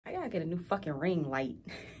gotta get a new fucking ring light.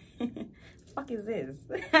 Fuck is this?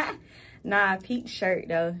 Nah, peep shirt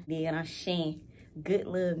though. Then I sheen. Good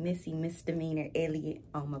little Missy misdemeanor Elliot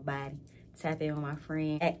on my body. Tap in with my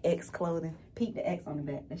friend at X Clothing. Peep the X on the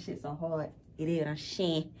back. That shit's so hard. It is. I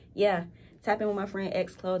sheen. Yeah. Tap in with my friend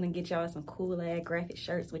X Clothing. Get y'all some cool ass graphic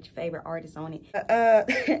shirts with your favorite artists on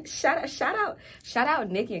it. Shout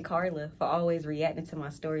out Nick and Carla for always reacting to my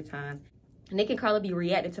story times. Nick and Carla be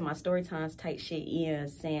reacting to my story times type shit. Yeah,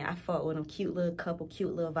 saying I fuck with them. Cute little couple,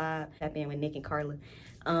 cute little vibe. Tap in with Nick and Carla.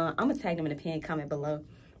 I'm gonna tag them in the pinned comment below.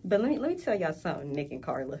 But let me tell y'all something, Nick and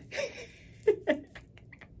Carla.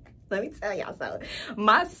 Let me tell y'all something.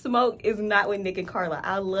 My smoke is not with Nick and Carla.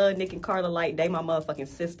 I love Nick and Carla like they my motherfucking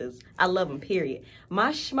sisters. I love them, period.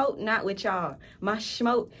 My smoke not with y'all. My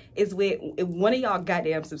smoke is with one of y'all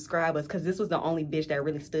goddamn subscribers, because this was the only bitch that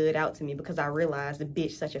really stood out to me, because I realized the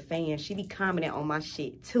bitch such a fan. She be commenting on my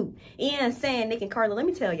shit too. You know what I'm saying? Nick and Carla, let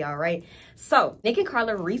me tell y'all, right? So, Nick and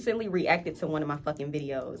Carla recently reacted to one of my fucking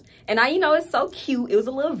videos. And you know, it's so cute. It was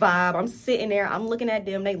a little vibe. I'm sitting there. I'm looking at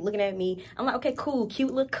them. They looking at me. I'm like, okay, cool.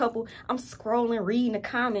 Cute little couple. I'm scrolling, reading the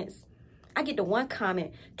comments. I get to one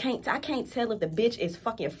comment. I can't tell if the bitch is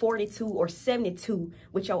fucking 42 or 72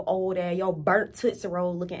 with your old ass, your burnt Tootsie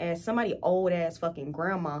Roll looking ass, somebody old ass fucking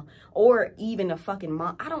grandma, or even a fucking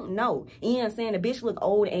mom. I don't know. You know what I'm saying? The bitch look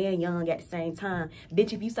old and young at the same time.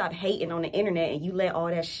 Bitch, if you stop hating on the internet and you let all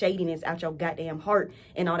that shadiness out your goddamn heart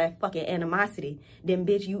and all that fucking animosity, then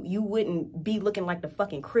bitch, you wouldn't be looking like the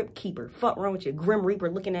fucking Crypt Keeper. Fuck wrong with your Grim Reaper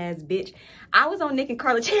looking ass bitch. I was on Nick and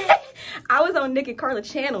Carla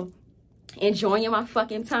channel enjoying my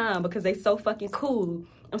fucking time because they so fucking cool.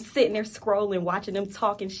 I'm sitting there scrolling, watching them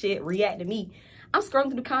talking shit, react to me. I'm scrolling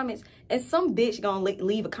through the comments and some bitch gonna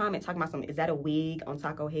leave a comment talking about something. Is that a wig on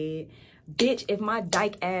Taco Head? Bitch, if my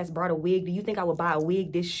dyke ass brought a wig, do you think I would buy a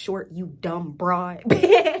wig this short, you dumb broad?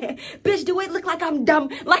 Bitch, do it look like I'm dumb?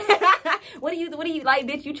 Like, what do you like,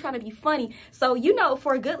 bitch? You trying to be funny. So, you know,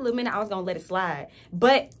 for a good little minute, I was gonna let it slide.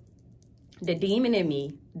 But the demon in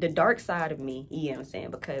me, the dark side of me, you know what I'm saying?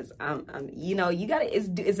 Because you know, you gotta,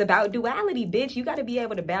 it's about duality, bitch. You gotta be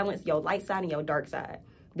able to balance your light side and your dark side.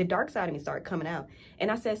 The dark side of me started coming out. And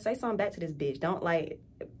I said, say something back to this bitch. Don't like,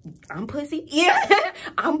 I'm pussy. Yeah,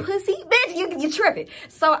 I'm pussy. Bitch, you tripping.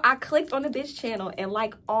 So I clicked on the bitch channel, and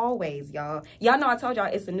like always, y'all know I told y'all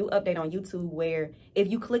it's a new update on YouTube where if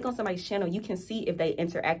you click on somebody's channel, you can see if they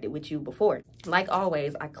interacted with you before. Like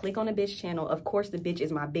always, I click on the bitch channel. Of course, the bitch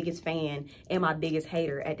is my biggest fan and my biggest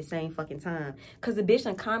hater at the same fucking time. Because the bitch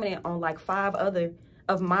done commented on like 5 other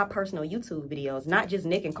of my personal YouTube videos, not just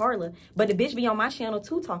Nick and Carla, but the bitch be on my channel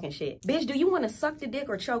too talking shit. Bitch, do you want to suck the dick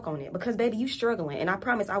or choke on it? Because baby, you struggling, and I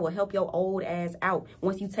promise I will help your old ass out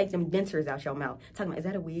once you take them dentures out your mouth. Talking about, is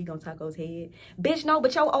that a wig on Taco's head? Bitch, no,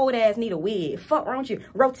 but your old ass need a wig. Fuck wrong with you,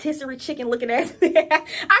 rotisserie chicken looking ass.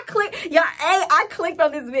 I clicked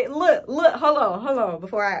on this bit. Look, hold on,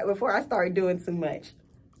 before I start doing too much.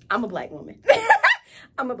 I'm a black woman.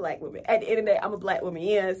 I'm a black woman. At the end of the day, I'm a black woman.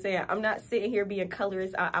 You know what I'm saying? I'm not sitting here being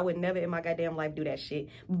colorist. I would never in my goddamn life do that shit.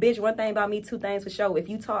 Bitch, one thing about me, 2 things for sure. If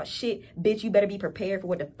you talk shit, bitch, you better be prepared for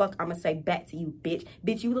what the fuck I'm gonna say back to you, bitch.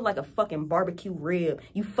 Bitch, you look like a fucking barbecue rib.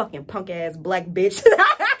 You fucking punk ass black bitch.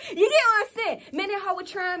 You get what I'm saying? Man, that hoe was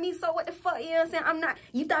trying me, so what the fuck, you know what I'm saying? I'm not,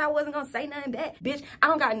 you thought I wasn't gonna say nothing back? Bitch, I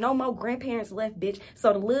don't got no more grandparents left, bitch.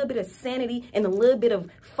 So the little bit of sanity and the little bit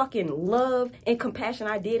of fucking love and compassion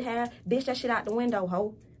I did have, bitch, that shit out the window,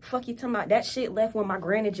 hoe. Fuck you talking about? That shit left when my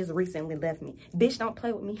granny just recently left me. Bitch, don't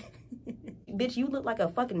play with me. Bitch, you look like a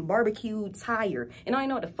fucking barbecue tire. And I don't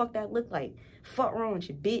know what the fuck that look like. Fuck wrong with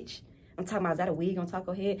you, bitch. I'm talking about, is that a wig on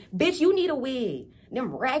Taco Head? Bitch, you need a wig.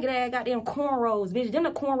 Them ragged ass goddamn cornrows, bitch. Them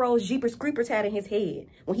the cornrows Jeepers Creepers had in his head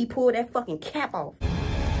when he pulled that fucking cap off.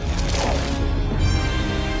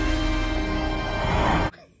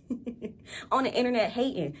 On the internet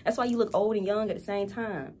hating. That's why you look old and young at the same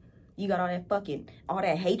time. You got all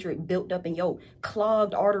that hatred built up in your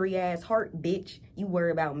clogged artery ass heart, bitch. You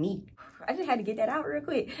worry about me. I just had to get that out real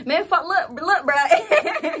quick. Man, fuck, look, bro.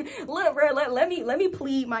 Look, bro, let me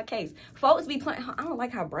plead my case. Folks be playing, I don't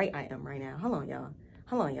like how bright I am right now. Hold on, y'all.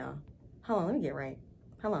 Hold on, let me get right.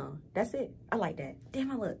 Hold on. That's it. I like that.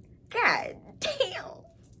 Damn, I look. God damn.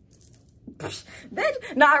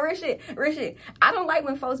 Bitch, nah, real shit. I don't like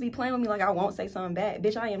when folks be playing with me like I won't say something bad.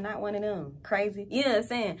 Bitch, I am not one of them. Crazy. You know what I'm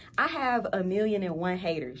saying? I have 1,000,001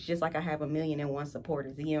 haters, just like I have 1,000,001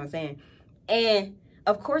 supporters. You know what I'm saying? And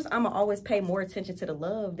of course, I'm going to always pay more attention to the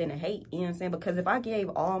love than the hate. You know what I'm saying? Because if I gave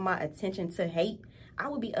all my attention to hate, I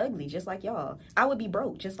would be ugly just like y'all. I would be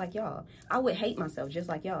broke just like y'all. I would hate myself just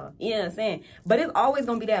like y'all. You know what I'm saying? But it's always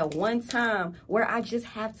gonna be that one time where I just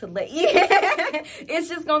have to it's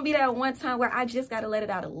just gonna be that one time where I just gotta let it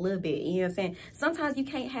out a little bit. You know what I'm saying? Sometimes you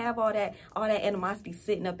can't have all that animosity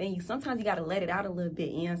sitting up in you. Sometimes you gotta let it out a little bit.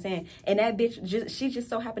 You know what I'm saying? And that bitch she just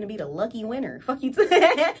so happened to be the lucky winner. Fuck you too.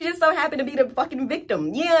 She just so happened to be the fucking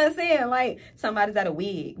victim. You know what I'm saying? Like, somebody's at a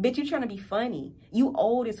wig. Bitch, you trying to be funny. You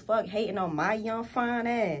old as fuck hating on my young fine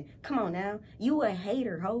ass. Come on now. You a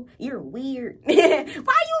hater, ho. You're weird. Why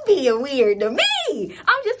you being weird to me?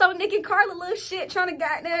 I'm just on Nick and Carla little shit trying to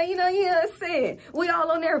goddamn, you know what I'm saying? We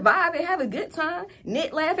all on there vibing, have a good time.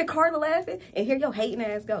 Nick laughing, Carla laughing, and here your hating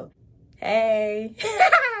ass go. Hey.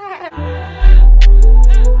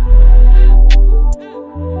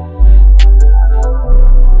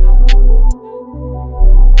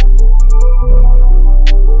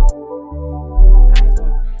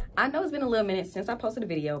 I know it's been a little minute since I posted a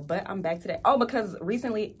video, but I'm back today. Oh, because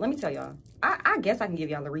recently, let me tell y'all, I guess I can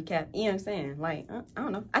give y'all a recap. You know what I'm saying? Like, I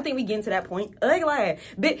don't know. I think we getting to that point. Like,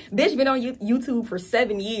 bitch been on YouTube for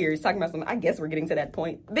 7 years talking about something. I guess we're getting to that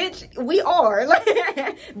point. Bitch, we are. Like,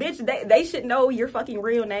 bitch, they should know your fucking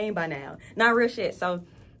real name by now. Not real shit. So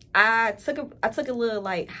I took a little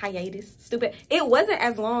like hiatus. Stupid. It wasn't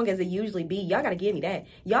as long as it usually be. Y'all gotta give me that.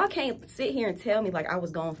 Y'all can't sit here and tell me like I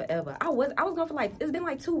was gone forever. I was gone for like, it's been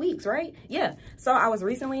like 2 weeks, right? Yeah. So I was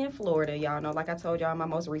recently in Florida. Y'all know, like I told y'all in my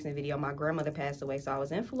most recent video, my grandmother passed away. So I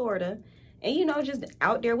was in Florida and, you know, just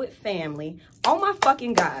out there with family. Oh my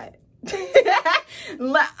fucking God.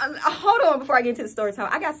 Hold on before I get into the story time.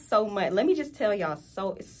 I got so much. Let me just tell y'all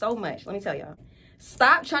so much. Let me tell y'all.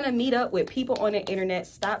 Stop trying to meet up with people on the internet.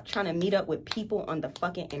 Stop trying to meet up with people on the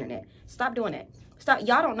fucking internet. Stop doing that. Stop.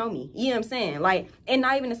 Y'all don't know me. You know what I'm saying? Like, and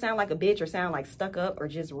not even to sound like a bitch or sound like stuck up or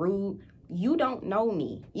just rude. You don't know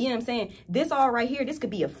me. You know what I'm saying? This all right here, this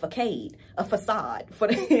could be a facade for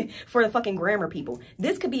the for the fucking grammar people.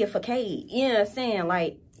 This could be a facade. You know what I'm saying?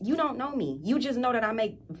 Like, you don't know me. You just know that I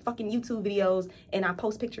make fucking YouTube videos and I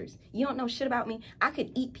post pictures. You don't know shit about me. I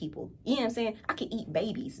could eat people. You know what I'm saying? I could eat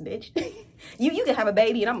babies, bitch. you could have a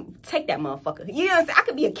baby and I'm take that motherfucker. You know what I'm saying? I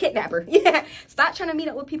could be a kidnapper. Yeah. Stop trying to meet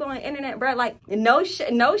up with people on the internet, bro. Like, no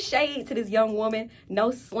shade to this young woman. No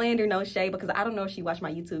slander, no shade, because I don't know if she watched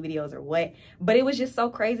my YouTube videos or what. But it was just so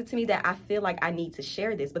crazy to me that I feel like I need to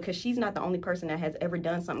share this because she's not the only person that has ever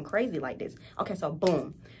done something crazy like this. Okay, so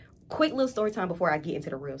boom. Quick little story time before I get into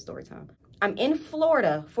the real story time. I'm in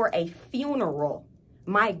Florida for a funeral.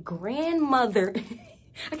 My grandmother,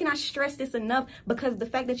 I cannot stress this enough because the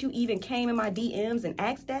fact that you even came in my DMs and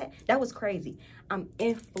asked that was crazy. I'm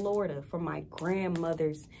in Florida for my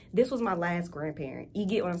grandmother's. This was my last grandparent. You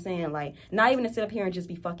get what I'm saying? Like, not even to sit up here and just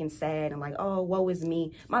be fucking sad and like, oh, woe is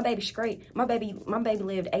me. My baby's straight. My baby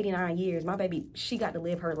lived 89 years. My baby, she got to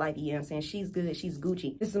live her life. You know what I'm saying? She's good. She's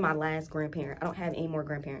Gucci. This is my last grandparent. I don't have any more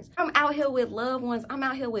grandparents. I'm out here with loved ones. I'm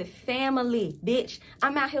out here with family, bitch.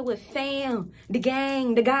 I'm out here with fam, the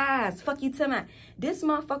gang, the guys. Fuck you to my. This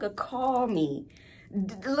motherfucker called me.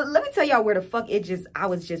 Let me tell y'all where the fuck I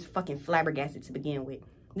was just fucking flabbergasted to begin with.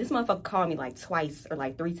 This motherfucker called me like twice or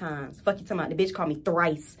like 3 times. Fuck you talking about. The bitch called me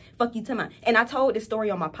thrice. Fuck you talking about. And I told this story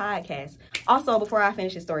on my podcast. Also, before I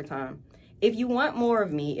finish this story time, if you want more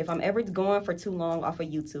of me, if I'm ever going for too long off of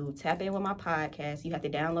YouTube, tap in with my podcast. You have to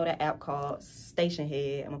download an app called Station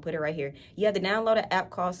Head. I'm going to put it right here. You have to download an app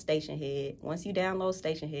called Station Head. Once you download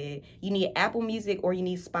Station Head, you need Apple Music or you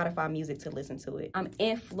need Spotify Music to listen to it. I'm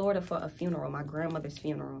in Florida for a funeral, my grandmother's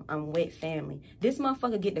funeral. I'm with family. This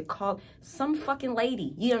motherfucker get to call some fucking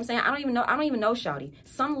lady. You know what I'm saying? I don't even know shawty.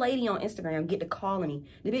 Some lady on Instagram get to calling me.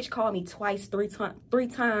 The bitch called me twice, three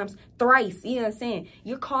times, thrice. You know what I'm saying?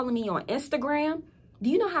 You're calling me on Instagram. Do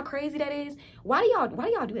you know how crazy that is? Why do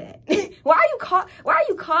y'all do that? Why are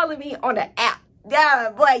you calling me on the app?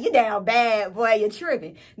 Yeah, boy, you down bad, boy, you're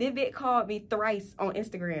tripping. This bitch called me thrice on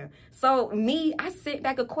Instagram. So me, I sent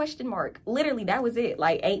back a question mark. Literally, that was it.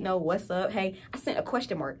 Like, ain't no what's up. Hey, I sent a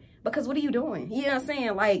question mark because what are you doing? You know what I'm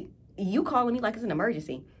saying? Like, you calling me like it's an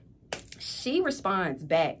emergency. She responds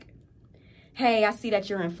back. Hey, I see that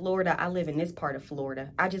you're in Florida. I live in this part of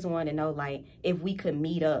Florida. I just wanted to know, like, if we could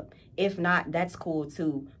meet up. If not, that's cool,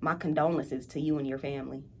 too. My condolences to you and your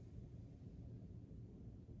family.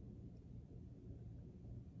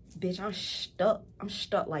 Bitch, I'm stuck. I'm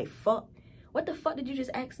stuck like fuck. What the fuck did you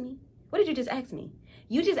just ask me? What did you just ask me?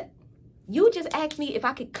 You You just asked me if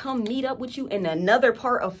I could come meet up with you in another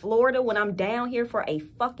part of Florida when I'm down here for a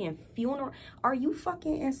fucking funeral. Are you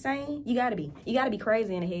fucking insane? You gotta be. You gotta be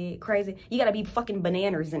crazy in the head. Crazy. You gotta be fucking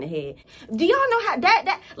bananas in the head. Do y'all know how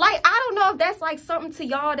like, I don't know if that's like something to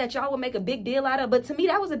y'all that y'all would make a big deal out of, but to me,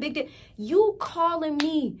 that was a big deal. You calling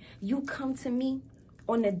me, you come to me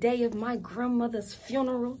on the day of my grandmother's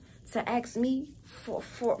funeral to ask me for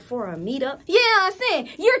a meetup. Yeah, I'm saying,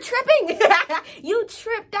 you're tripping. You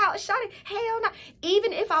tripped out, shawty. Hell no.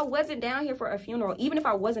 Even if I wasn't down here for a funeral, even if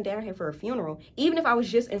I was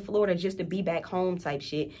just in Florida just to be back home type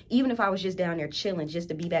shit, even if I was just down there chilling just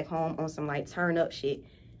to be back home on some like turn up shit,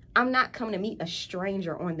 I'm not coming to meet a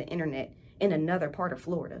stranger on the internet in another part of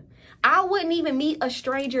Florida. I wouldn't even meet a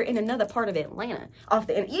stranger in another part of Atlanta off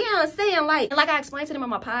the internet. You know what I'm saying? Like I explained to them on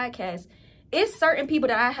my podcast, it's certain people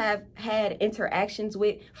that I have had interactions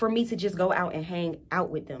with for me to just go out and hang out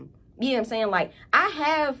with them. You know what I'm saying? Like, I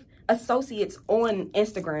have associates on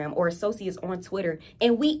Instagram or associates on Twitter,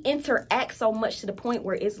 and we interact so much to the point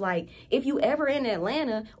where it's like, if you ever in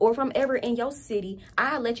Atlanta or if I'm ever in your city,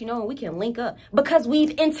 I'll let you know and we can link up because we've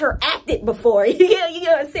interacted before. You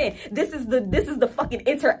know what I'm saying? This is the fucking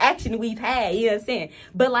interaction we've had. You know what I'm saying?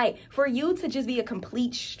 But like, for you to just be a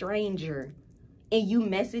complete stranger and you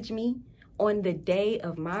message me on the day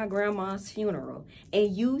of my grandma's funeral and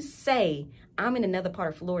you say, I'm in another part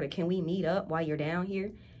of Florida, can we meet up while you're down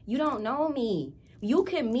here? You don't know me. You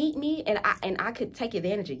can meet me and I could take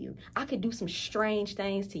advantage of you. I could do some strange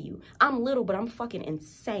things to you. I'm little, but I'm fucking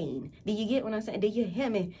insane. Do you get what I'm saying? Do you hear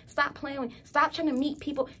me? Stop playing with, stop trying to meet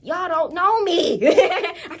people. Y'all don't know me.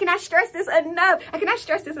 I cannot stress this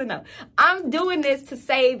enough. I'm doing this to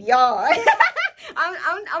save y'all.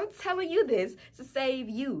 I'm telling you this to save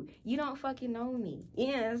you. You don't fucking know me. You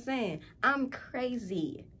know what I'm saying? I'm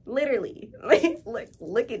crazy. Literally.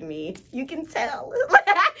 Look at me. You can tell.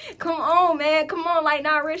 Come on, man. Come on. Like,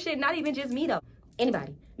 not real shit. Not even just me, though.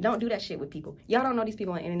 Anybody. Don't do that shit with people. Y'all don't know these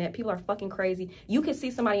people on the internet. People are fucking crazy. You can see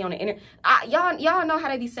somebody on the internet. Y'all know how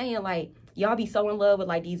they be saying, like, y'all be so in love with,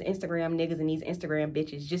 like, these Instagram niggas and these Instagram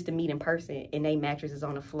bitches just to meet in person, and they mattresses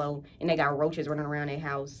on the floor, and they got roaches running around their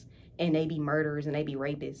house, and they be murderers and they be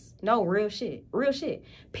rapists. No, real shit. Real shit.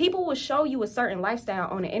 People will show you a certain lifestyle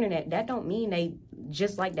on the internet. That don't mean they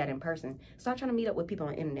just like that in person. Stop trying to meet up with people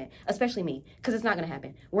on the internet, especially me, because it's not going to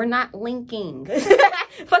happen. We're not linking.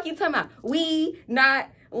 Fuck you talking about. We not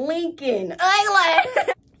linking.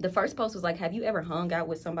 The first post was like, have you ever hung out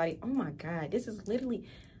with somebody? Oh my God, this is literally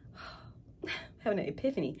having an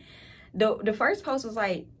epiphany. The first post was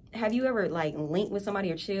like, have you ever like linked with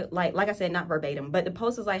somebody or chill? Like I said, not verbatim, but the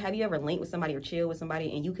post was like, have you ever linked with somebody or chill with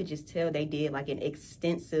somebody and you could just tell they did like an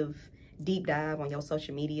extensive deep dive on your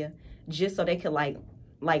social media just so they could like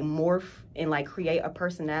morph and like create a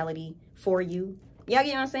personality for you? Y'all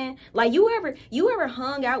get what I'm saying? Like, you ever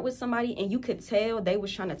hung out with somebody and you could tell they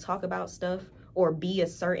was trying to talk about stuff or be a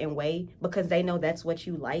certain way because they know that's what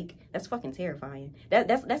you like? That's fucking terrifying.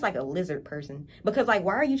 That's like a lizard person. Because like,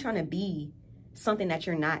 why are you trying to be something that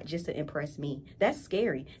you're not just to impress me? That's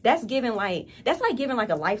scary. That's like giving like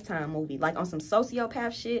a Lifetime movie, like on some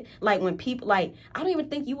sociopath shit. Like when people, like, I don't even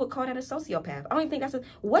think you would call that a sociopath. I don't even think that's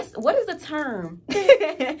what is the term?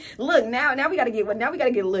 Look, now we gotta get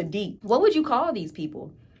a little deep. What would you call these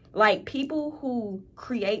people? Like, people who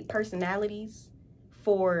create personalities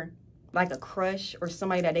for like a crush or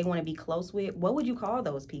somebody that they want to be close with. What would you call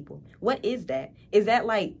those people? What is that? Is that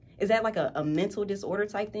like a mental disorder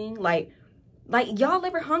type thing? Like y'all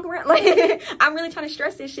ever hung around? Like, I'm really trying to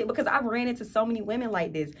stress this shit because I've ran into so many women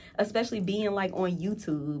like this, especially being like on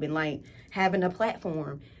YouTube and like having a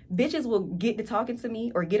platform. Bitches will get to talking to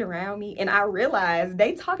me or get around me, and I realize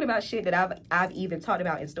they talking about shit that I've either talked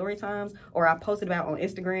about in story times or I posted about on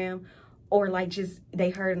Instagram, or like just they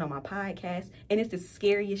heard it on my podcast, and it's the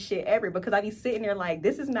scariest shit ever because I be sitting there like,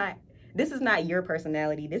 this is not your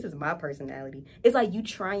personality, this is my personality. It's like you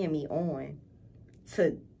trying me on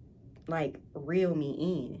to like reel me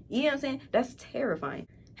in. You know what I'm saying? That's terrifying.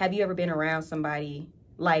 Have you ever been around somebody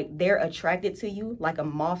like they're attracted to you like a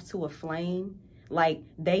moth to a flame? Like,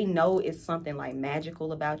 they know it's something like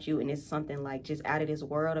magical about you and it's something like just out of this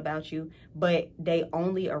world about you, but they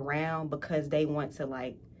only around because they want to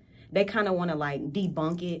like, they kind of want to like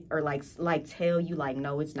debunk it or like tell you like,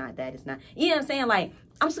 no, it's not that, it's not. You know what I'm saying? Like,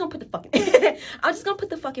 I'm just gonna put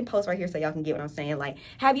the fucking post right here so y'all can get what I'm saying. Like,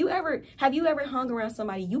 have you ever hung around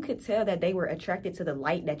somebody you could tell that they were attracted to the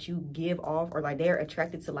light that you give off, or like they're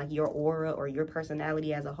attracted to like your aura or your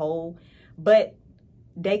personality as a whole, but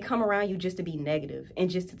they come around you just to be negative and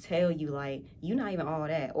just to tell you, like, you're not even all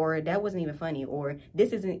that, or that wasn't even funny, or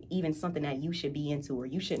this isn't even something that you should be into, or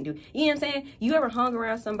you shouldn't do. You know what I'm saying? You ever hung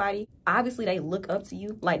around somebody, obviously they look up to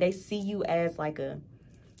you, like they see you as like a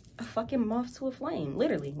fucking moth to a flame,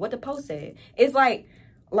 literally, what the post said. It's like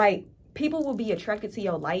people will be attracted to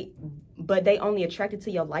your light, but they only attracted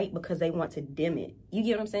to your light because they want to dim it. You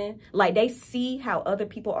get what I'm saying? Like, they see how other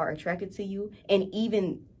people are attracted to you, and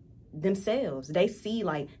even themselves, they see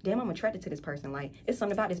like, damn, I'm attracted to this person, like it's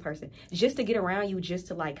something about this person, just to get around you, just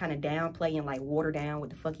to like kind of downplay and like water down what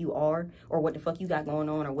the fuck you are, or what the fuck you got going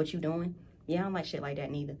on, or what you doing. Yeah, I don't like shit like that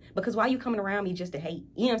neither, because why you coming around me just to hate?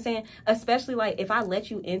 You know what I'm saying? Especially like if I let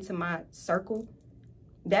you into my circle,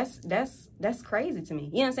 that's crazy to me.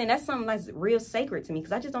 You know what I'm saying? That's something that's real sacred to me,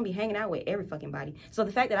 because I just don't be hanging out with every fucking body. So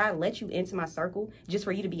the fact that I let you into my circle just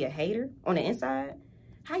for you to be a hater on the inside,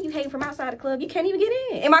 how you hating from outside the club? You can't even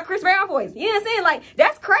get in my Chris Brown voice. You know what I'm saying? Like,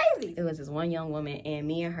 that's crazy. It was this one young woman, and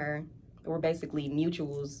me and her were basically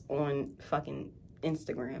mutuals on fucking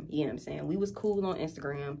Instagram. You know what I'm saying? We was cool on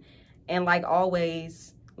Instagram. And like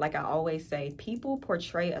always, like I always say, people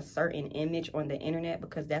portray a certain image on the internet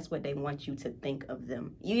because that's what they want you to think of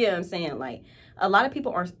them. You know what I'm saying? Like, a lot of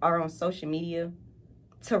people are on social media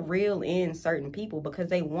to reel in certain people because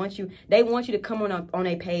they want you to come on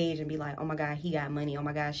a page and be like, oh my God, he got money. Oh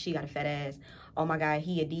my God, she got a fat ass. Oh my God,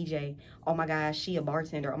 he a DJ. Oh my God, she a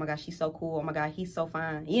bartender. Oh my God, she's so cool. Oh my God, he's so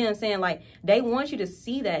fine. You know what I'm saying? Like, they want you to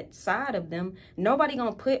see that side of them. Nobody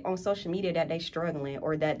gonna put on social media that they struggling,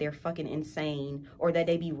 or that they're fucking insane, or that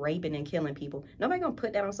they be raping and killing people. Nobody gonna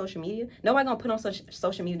put that on social media. Nobody gonna put on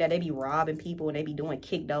social media that they be robbing people, and they be doing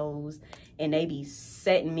kick those, and they be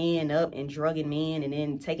setting men up and drugging men and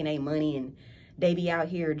then taking their money, and they be out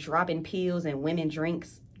here dropping pills and women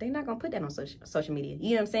drinks. They're not going to put that on social media. You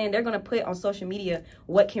know what I'm saying? They're going to put on social media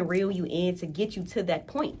what can reel you in to get you to that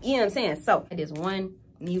point. You know what I'm saying? So it is one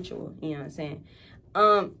mutual. You know what I'm saying?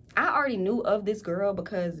 I already knew of this girl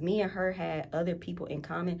because me and her had other people in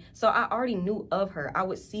common. So I already knew of her. I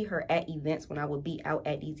would see her at events when I would be out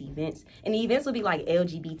at these events. And the events would be like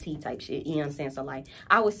LGBT type shit. You know what I'm saying? So like,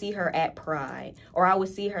 I would see her at Pride, or I would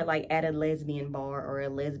see her like at a lesbian bar or a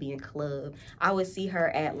lesbian club. I would see her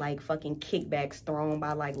at like fucking kickbacks thrown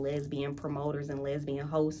by like lesbian promoters and lesbian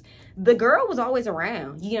hosts. The girl was always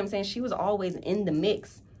around. You know what I'm saying? She was always in the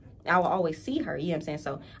mix. I would always see her, you know what I'm saying?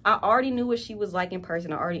 So I already knew what she was like in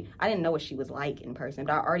person. I didn't know what she was like in person,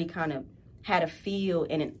 but I already kind of had a feel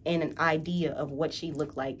and an idea of what she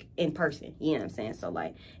looked like in person, you know what I'm saying? So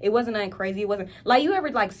like, it wasn't nothing crazy. It wasn't like, you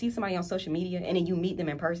ever like see somebody on social media and then you meet them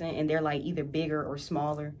in person and they're like either bigger or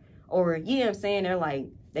smaller, or you know what I'm saying, they're like,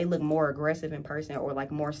 they look more aggressive in person, or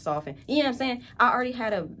like more softened. You know what I'm saying? I already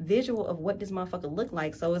had a visual of what this motherfucker looked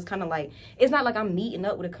like. So it's kind of like, it's not like I'm meeting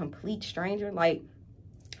up with a complete stranger. Like,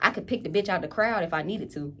 I could pick the bitch out of the crowd if I needed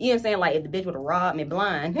to. You know what I'm saying? Like, if the bitch would have robbed me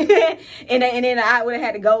blind and then I would have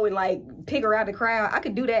had to go and like pick her out of the crowd, I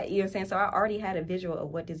could do that. You know what I'm saying? So I already had a visual of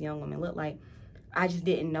what this young woman looked like. I just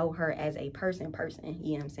didn't know her as a person,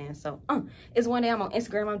 you know what I'm saying? So, it's one day I'm on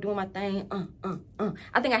Instagram, I'm doing my thing,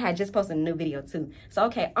 I think I had just posted a new video too. So,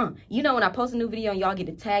 okay, you know when I post a new video and y'all get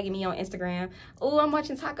to tagging me on Instagram, oh, I'm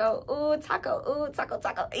watching Taco, oh, Taco, oh, Taco,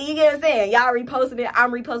 Taco. You get what I'm saying? Y'all reposting it,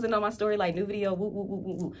 I'm reposting on my story, like, new video, woo, woo, woo,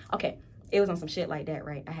 woo, woo. Okay, it was on some shit like that,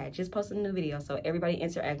 right? I had just posted a new video, so everybody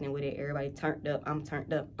interacting with it, everybody turned up, I'm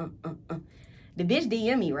turned up, The bitch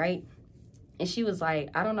DM me, right? And she was like,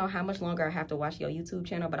 I don't know how much longer I have to watch your YouTube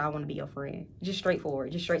channel, but I want to be your friend. Just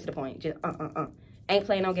straightforward. Just straight to the point. Just, Ain't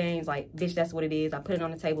playing no games. Like, bitch, that's what it is. I put it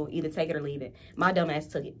on the table. Either take it or leave it. My dumb ass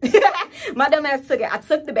took it. My dumb ass took it. I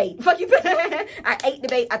took the bait. Fuck you. I ate the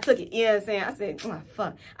bait. I took it. You know what I'm saying? I said, oh,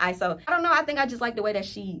 fuck. So, I don't know. I think I just like the way that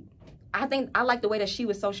I like the way that she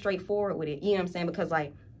was so straightforward with it. You know what I'm saying? Because,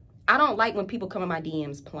 like, I don't like when people come in my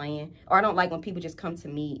DMs playing, or I don't like when people just come to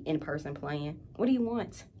me in person playing. What do you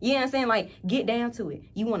want? You know what I'm saying? Like, get down to it.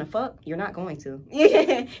 You want to fuck? You're not going to.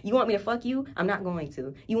 You want me to fuck you? I'm not going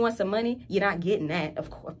to. You want some money? You're not getting that,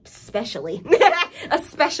 of course, especially.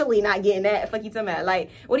 Especially not getting that. Fuck you talking about.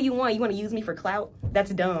 Like, what do you want? You want to use me for clout?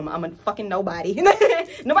 That's dumb. I'm a fucking nobody.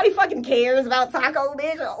 Nobody fucking cares about Taco,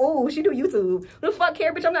 bitch. Oh, she do YouTube. Who the fuck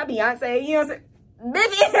care, bitch? I'm not Beyonce. You know what I'm saying?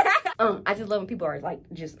 I just love when people are like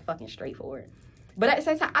just fucking straightforward. But at the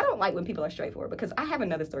same time, I don't like when people are straightforward, because I have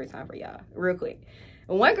another story time for y'all real quick.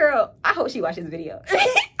 One girl, I hope she watched this video.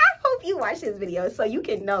 I hope you watch this video so you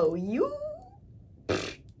can know you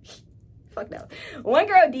fuck no. One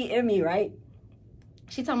girl DM me, right?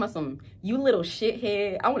 She talking about some, you little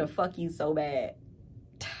shithead, I want to fuck you so bad.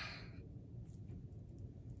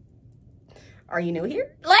 Are you new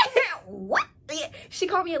here? Like, what? She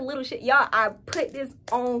called me a little shit. Y'all, I put this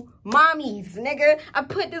on mommies, nigga. I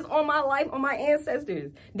put this on my life, on my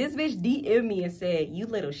ancestors. This bitch DM'd me and said, you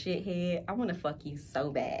little shithead, I want to fuck you so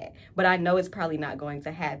bad. But I know it's probably not going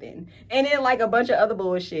to happen. And then like a bunch of other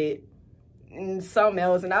bullshit and something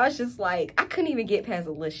else. And I was just like, I couldn't even get past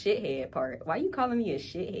the little shithead part. Why you calling me a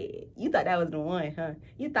shithead? You thought that was the one, huh?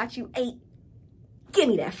 You thought you ate. Give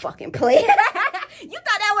me that fucking plate. You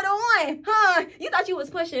thought that was the one, huh? You thought you was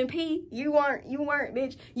pushing P. You weren't,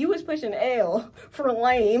 bitch. You was pushing L for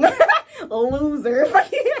lame. Loser.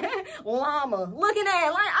 Llama. Looking at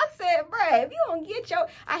it, like I said, bruh, if you don't get your,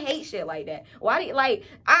 I hate shit like that. Why do you, like,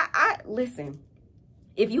 listen,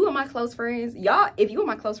 if you and my close friends, if you and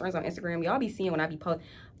my close friends on Instagram, y'all be seeing when I be posting,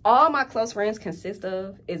 all my close friends consist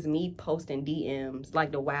of is me posting DMs,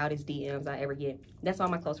 like the wildest DMs I ever get. That's all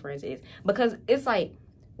my close friends is. Because it's like,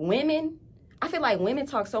 women, I feel like women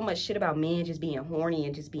talk so much shit about men just being horny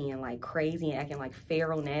and just being like crazy and acting like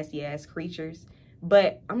feral, nasty ass creatures.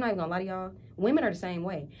 But I'm not even gonna lie to y'all, women are the same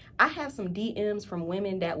way. I have some DMs from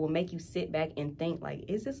women that will make you sit back and think like,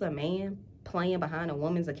 is this a man playing behind a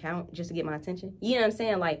woman's account just to get my attention? You know what I'm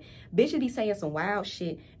saying? Like, bitches be saying some wild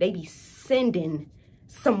shit. They be sending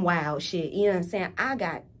some wild shit. You know what I'm saying? I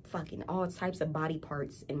got fucking all types of body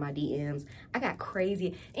parts in my DMs. I got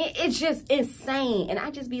crazy. It's just insane. And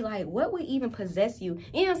I just be like, what would even possess you?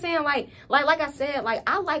 You know what I'm saying? Like I said, like,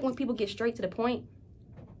 I like when people get straight to the point.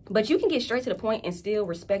 But you can get straight to the point and still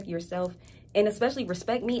respect yourself. And especially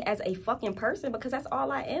respect me as a fucking person, because that's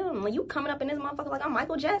all I am. When you coming up in this motherfucker like I'm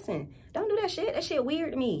Michael Jackson, don't do that shit. That shit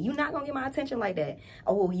weird to me. You not gonna get my attention like that.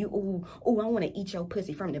 Oh, I want to eat your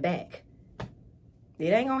pussy from the back.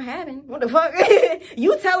 It ain't gonna happen. What the fuck?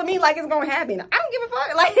 You telling me like it's gonna happen. I don't give a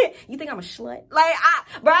fuck. Like, you think I'm a slut? Like,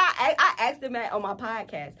 I asked him that on my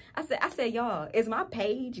podcast. I said, y'all, is my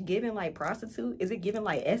page giving like prostitute? Is it giving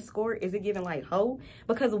like escort? Is it giving like hoe?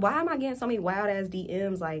 Because why am I getting so many wild ass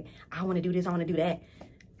DMs like, I want to do this, I want to do that?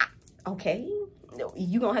 Okay.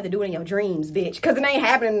 You gonna have to do it in your dreams, bitch. Because it ain't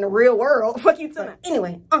happening in the real world. Fuck you talking.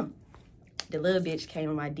 Anyway, the little bitch came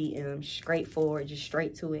in my DM, straightforward, just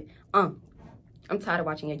straight to it. I'm tired of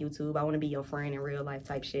watching your YouTube. I want to be your friend in real life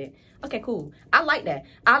type shit. Okay, cool. I like that.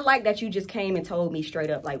 I like that you just came and told me straight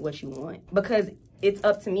up like what you want. Because it's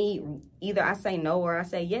up to me. Either I say no or I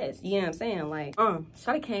say yes. You know what I'm saying? Like,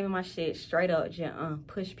 Shawty came in my shit straight up, just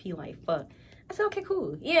push P like fuck. I said, okay,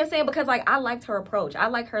 cool. You know what I'm saying? Because like I liked her approach. I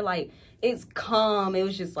like her like, it's calm. It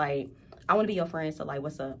was just like, I want to be your friend, so like,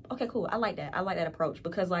 what's up? Okay, cool. I like that. I like that approach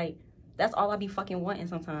because like, that's all I be fucking wanting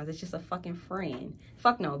sometimes. It's just a fucking friend.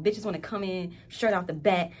 Fuck no. Bitches want to come in straight off the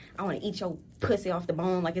bat. I want to eat your pussy off the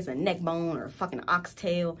bone like it's a neck bone or a fucking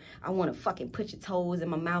oxtail. I want to fucking put your toes in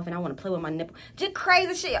my mouth and I want to play with my nipple. Just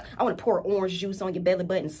crazy shit. I want to pour orange juice on your belly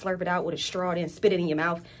button and slurp it out with a straw then spit it in your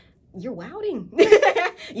mouth. You're wilding.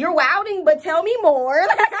 You're wilding, but tell me more.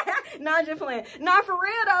 Nah, just playing. Nah, for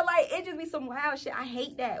real though, like, it just be some wild shit. I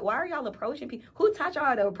hate that. Why are y'all approaching people? Who taught y'all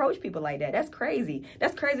how to approach people like that? That's crazy.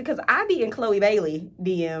 That's crazy because I be in Chloe Bailey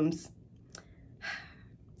DMs.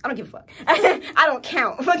 I don't give a fuck. I don't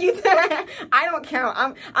count. Fuck you. I don't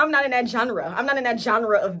count. I'm not in that genre. I'm not in that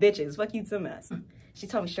genre of bitches. Fuck you too much. She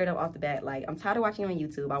told me straight up off the bat, like, I'm tired of watching you on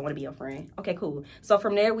YouTube. I want to be your friend. Okay, cool. So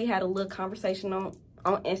from there, we had a little conversation on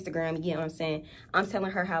Instagram, you know what I'm saying? I'm telling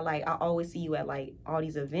her how, like, I always see you at, like, all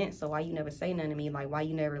these events, so why you never say nothing to me? Like, why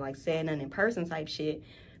you never, like, said nothing in person type shit?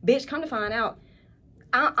 Bitch, come to find out,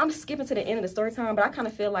 I'm skipping to the end of the story time, but I kind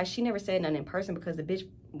of feel like she never said nothing in person because the bitch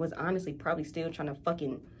was honestly probably still trying to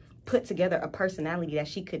fucking put together a personality that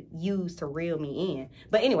she could use to reel me in.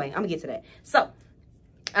 But anyway, I'm gonna get to that. So,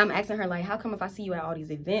 I'm asking her, like, how come if I see you at all these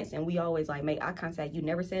events and we always, like, make eye contact, you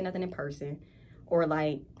never said nothing in person? Or,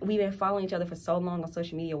 like, we've been following each other for so long on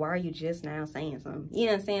social media. Why are you just now saying something? You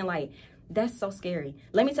know what I'm saying? Like, that's so scary.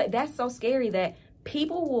 Let me tell you, that's so scary that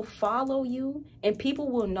people will follow you and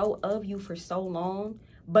people will know of you for so long,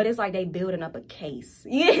 but it's like they building up a case.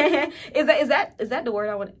 Yeah. Is that the word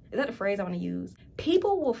I want? Is that the phrase I want to use?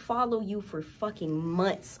 People will follow you for fucking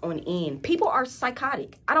months on end. People are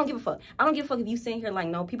psychotic. I don't give a fuck. I don't give a fuck if you sitting here like,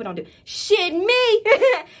 no, people don't do shit. Me.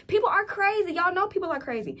 People are crazy. Y'all know people are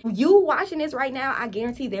crazy. You watching this right now, I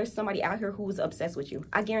guarantee there's somebody out here who is obsessed with you.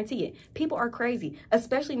 I guarantee it. People are crazy,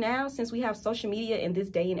 especially now since we have social media in this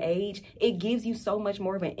day and age. It gives you so much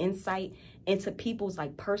more of an insight into people's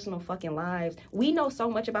like personal fucking lives. We know so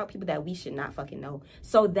much about people that we should not fucking know.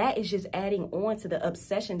 So that is just adding on to the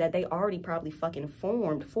obsession that they already probably fucking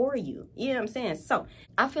formed for you. You know what I'm saying? So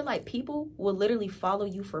I feel like people will literally follow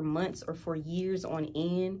you for months or for years on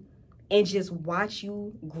end and just watch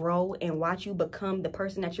you grow and watch you become the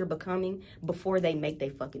person that you're becoming before they make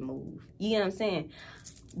their fucking move. You know what I'm saying?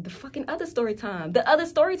 The fucking other story time. The other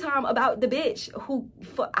story time about the bitch who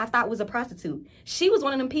I thought was a prostitute. She was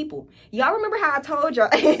one of them people. Y'all remember how I told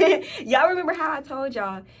y'all? Y'all remember how I told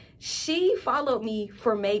y'all? She followed me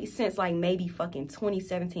for since maybe fucking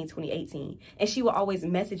 2017, 2018. And she would always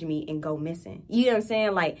message me and go missing. You know what I'm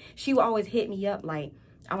saying? Like, she would always hit me up like,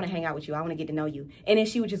 I want to hang out with you. I want to get to know you. And then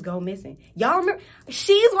she would just go missing. Y'all remember?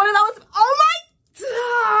 She's one of those. Oh my.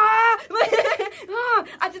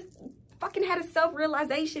 I just fucking had a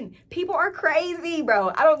self-realization. People are crazy,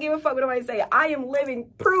 bro. I don't give a fuck what nobody say. I am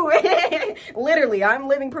living proof. Literally, I'm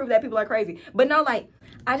living proof that people are crazy. But no, like,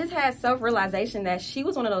 I just had self-realization that she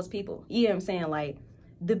was one of those people. You know what I'm saying? Like,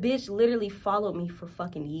 the bitch literally followed me for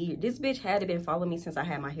fucking years. This bitch had to been following me since I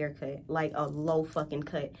had my hair cut. Like, a low fucking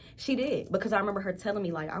cut. She did. Because I remember her telling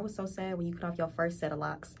me, like, I was so sad when you cut off your first set of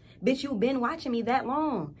locks. Bitch, you've been watching me that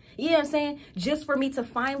long. You know what I'm saying? Just for me to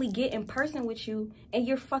finally get in person with you, and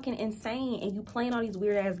you're fucking insane, and you playing all these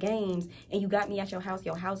weird-ass games, and you got me at your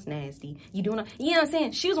house nasty. You doing you know what I'm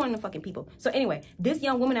saying? She was one of the fucking people. So anyway, this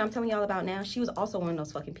young woman that I'm telling y'all about now, she was also one of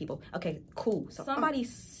those fucking people. Okay, cool. So somebody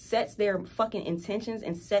sets their fucking intentions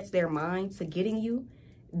and sets their mind to getting you,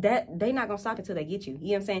 that they not gonna stop until they get you. You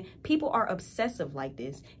know what I'm saying? People are obsessive like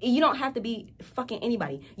this. You don't have to be fucking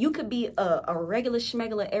anybody. You could be a regular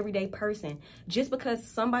schmegular everyday person. Just because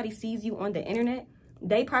somebody sees you on the internet,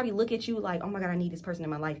 they probably look at you like, oh my God, I need this person in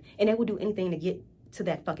my life. And they will do anything to get to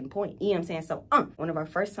that fucking point. You know what I'm saying? So one of our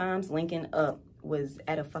first times linking up was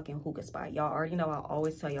at a fucking hookah spot. Y'all already know I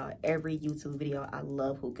always tell y'all every YouTube video I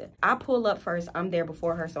love hookah. I pull up first. I'm there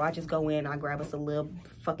before her, so I just go in. I grab us a little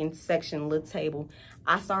fucking section, little table.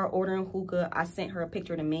 I saw her ordering hookah. I sent her a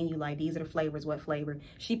picture of the menu, like, these are the flavors, what flavor.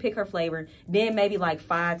 She picked her flavor. Then maybe like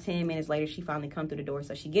 5-10 minutes later, she finally come through the door.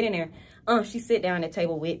 So she get in there. She sit down at the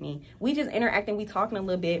table with me. We just interacting. We talking a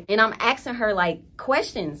little bit. And I'm asking her like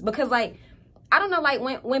questions because, like, I don't know, like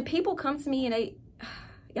when people come to me and they,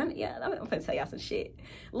 yeah, I'm gonna tell y'all some shit.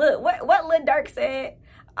 Look, what Lil Durk said.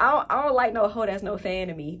 I don't like no hoe that's no fan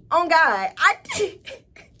of me. On God,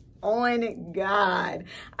 on God,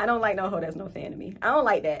 I don't like no hoe that's no fan of me. I don't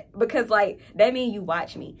like that because, like, that mean you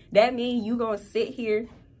watch me. That mean you gonna sit here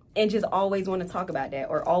and just always want to talk about that,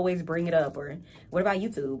 or always bring it up, or what about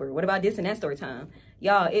YouTube, or what about this and that story time.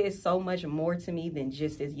 Y'all, it is so much more to me than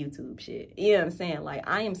just this YouTube shit. You know what I'm saying? Like,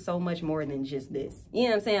 I am so much more than just this. You know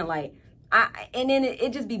what I'm saying? Like, and then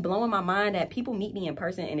it just be blowing my mind that people meet me in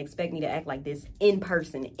person and expect me to act like this in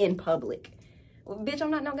person, in public. Well, bitch, I'm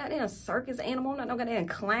not no goddamn circus animal. I'm not no goddamn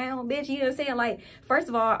clown, bitch. You know what I'm saying? Like, first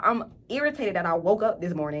of all, I'm irritated that I woke up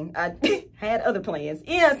this morning. I had other plans.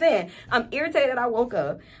 You know what I'm saying? I'm irritated that I woke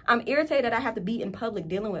up. I'm irritated that I have to be in public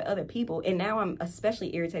dealing with other people. And now I'm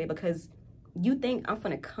especially irritated because you think I'm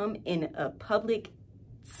gonna come in a public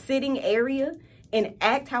sitting area and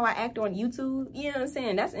act how I act on YouTube? You know what I'm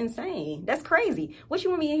saying? That's insane. That's crazy. What, you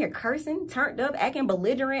want me in here cursing, turned up, acting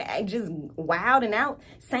belligerent, just wilding out,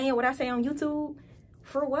 saying what I say on YouTube?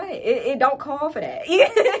 For what? It don't call for that. You know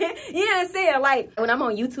what I'm saying? Like, when I'm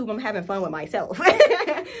on YouTube, I'm having fun with myself.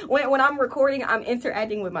 when I'm recording, I'm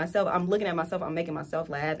interacting with myself. I'm looking at myself. I'm making myself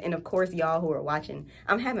laugh. And of course, y'all who are watching,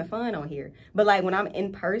 I'm having fun on here. But like, when I'm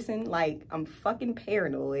in person, like, I'm fucking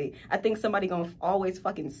paranoid. I think somebody gonna always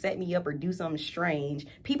fucking set me up or do something strange.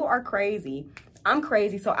 People are crazy. I'm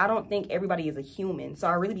crazy, so I don't think everybody is a human. So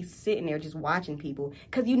I really be sitting there just watching people,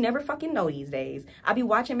 because you never fucking know these days. I be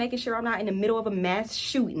watching, making sure I'm not in the middle of a mass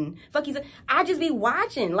shooting. Fuck you. I just be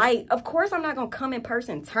watching. Like, of course I'm not gonna come in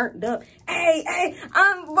person turned up. Hey,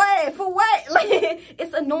 what? For what? Like,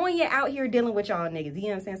 it's annoying out here dealing with y'all niggas. You know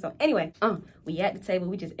what I'm saying? So anyway, we at the table,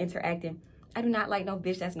 we just interacting. I do not like no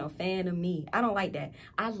bitch that's no fan of me. I don't like that.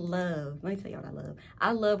 Let me tell y'all what I love.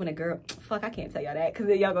 I love when a girl, fuck, I can't tell y'all that because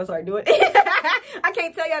then y'all gonna start doing I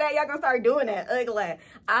can't tell y'all that. Y'all gonna start doing that. Ugly.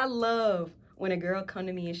 I love when a girl come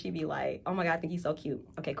to me and she be like, oh my God, I think he's so cute.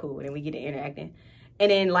 Okay, cool. And then we get to interacting. And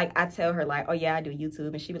then, like, I tell her, like, oh, yeah, I do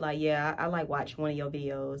YouTube. And she be like, yeah, I like, watch one of your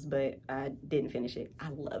videos, but I didn't finish it. I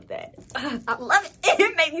love that. I love it.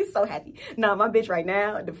 It made me so happy. Nah, my bitch right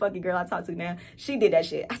now, the fucking girl I talk to now, she did that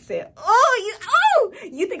shit. I said,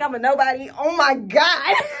 you think I'm a nobody? Oh, my God.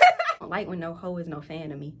 I don't like when no hoe is no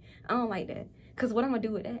fan of me. I don't like that. Because what I'm going to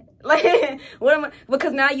do with that? Like,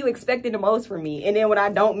 because now you expected the most from me. And then when I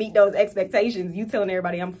don't meet those expectations, you telling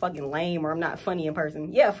everybody I'm fucking lame or I'm not funny in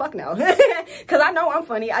person. Yeah, fuck no. Because I know I'm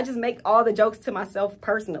funny. I just make all the jokes to myself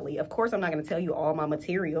personally. Of course, I'm not going to tell you all my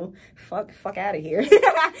material. Fuck out of here.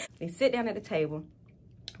 They sit down at the table.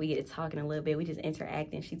 We get to talking a little bit. We just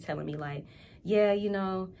interacting. She telling me like, yeah, you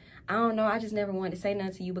know, I don't know. I just never wanted to say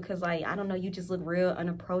nothing to you because, like, I don't know. You just look real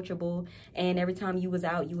unapproachable. And every time you was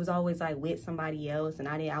out, you was always, like, with somebody else. And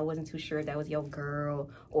I wasn't too sure if that was your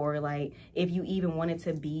girl or, like, if you even wanted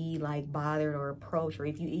to be, like, bothered or approached or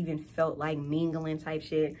if you even felt like mingling type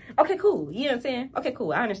shit. Okay, cool. You know what I'm saying? Okay,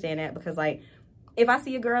 cool. I understand that because, like, if I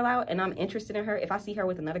see a girl out and I'm interested in her, if I see her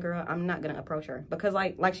with another girl, I'm not going to approach her. Because,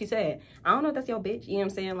 like she said, I don't know if that's your bitch. You know what I'm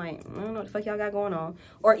saying? Like, I don't know what the fuck y'all got going on.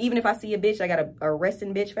 Or even if I see a bitch, I got a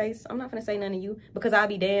resting bitch face, I'm not going to say nothing to you. Because I'll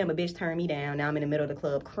be damn, a bitch turned me down. Now I'm in the middle of the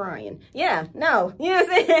club crying. Yeah, no. You know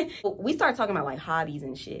what I'm saying? We start talking about, like, hobbies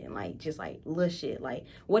and shit. And, like, just, like, little shit. Like,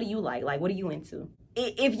 what do you like? Like, what are you into?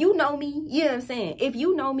 If you know me, you know what I'm saying? If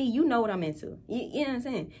you know me, you know what I'm into. You know what I'm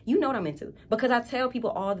saying? You know what I'm into. Because I tell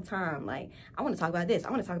people all the time, like, I want to talk about this. I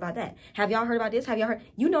want to talk about that. Have y'all heard about this? Have y'all heard?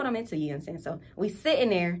 You know what I'm into, you know what I'm saying? So we sitting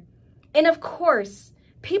there. And of course,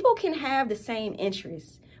 people can have the same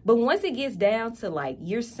interests. But once it gets down to, like,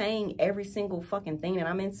 you're saying every single fucking thing that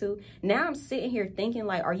I'm into, now I'm sitting here thinking,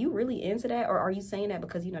 like, are you really into that? Or are you saying that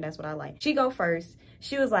because, you know, that's what I like? She go first.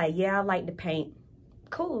 She was like, yeah, I like to paint.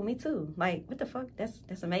 Cool, me too. Like, what the fuck? That's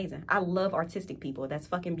amazing. I love artistic people. That's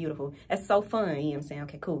fucking beautiful. That's so fun. You know what I'm saying?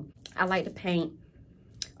 Okay, cool. I like to paint.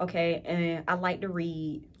 Okay, and I like to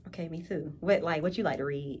read. Okay, me too. What you like to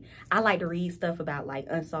read? I like to read stuff about, like,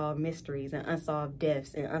 unsolved mysteries and unsolved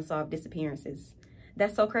deaths and unsolved disappearances.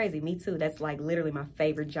 That's so crazy. Me too. That's, like, literally my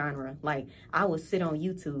favorite genre. Like, I will sit on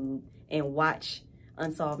YouTube and watch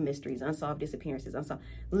unsolved mysteries, unsolved disappearances,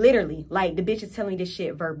 literally, like, the bitch is telling me this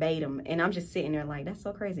shit verbatim, and I'm just sitting there like, that's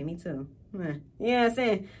so crazy. Me too. Huh. You know what I'm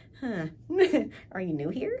saying? Huh. Are you new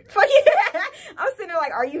here? Fuck yeah. I'm sitting there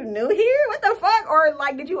like, are you new here? What the fuck? Or,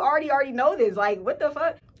 like, did you already know this? Like, what the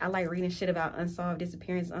fuck? I like reading shit about unsolved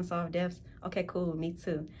disappearances, unsolved deaths. Okay, cool. Me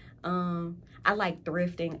too. I like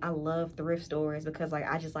thrifting. I love thrift stores because, like,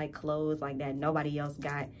 I just like clothes like that nobody else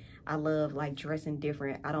got. I love, like, dressing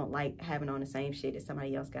different. I don't like having on the same shit that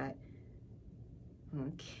somebody else got.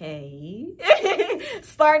 Okay.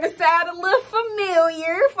 Starting to sound a little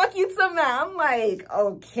familiar. Fuck you somehow. I'm like,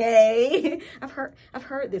 okay. I've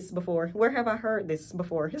heard this before. Where have I heard this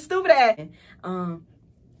before? Stupid ass.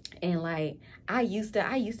 And, like, I used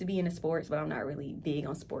to be into sports, but I'm not really big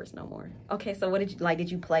on sports no more. Okay, so what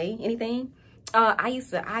did you play anything? I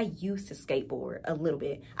used to skateboard a little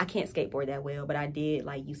bit. I can't skateboard that well, but I did,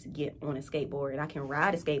 like, used to get on a skateboard. And I can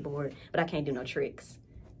ride a skateboard, but I can't do no tricks.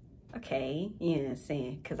 Okay, you know what I'm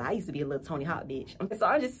saying? Because I used to be a little Tony Hawk bitch. So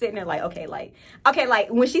I'm just sitting there like, okay, like,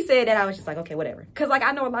 when she said that, I was just like, okay, whatever. Because, like,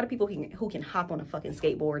 I know a lot of people who can hop on a fucking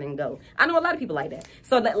skateboard and go. I know a lot of people like that.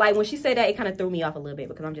 So, that, like, when she said that, it kind of threw me off a little bit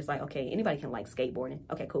because I'm just like, okay, anybody can like skateboarding.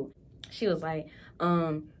 Okay, cool. She was like,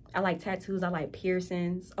 I like tattoos. I like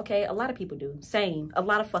piercings. Okay, a lot of people do. Same. A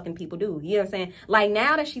lot of fucking people do. You know what I'm saying? Like,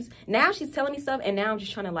 now she's telling me stuff, and now I'm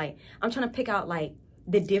just trying to pick out, like,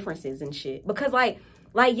 the differences and shit. Because, like,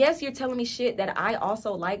 yes, you're telling me shit that I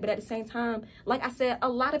also like, but at the same time, like I said, a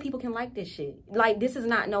lot of people can like this shit. Like, this is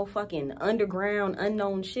not no fucking underground,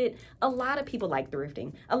 unknown shit. A lot of people like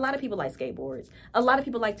thrifting. A lot of people like skateboards. A lot of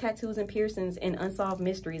people like tattoos and piercings and unsolved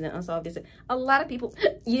mysteries and unsolved this. A lot of people,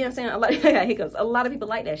 you know what I'm saying? I got hiccups. A lot of people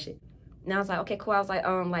like that shit. Now I was like, okay, cool. I was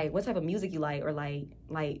like, what type of music you like? Or like,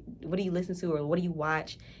 what do you listen to? Or what do you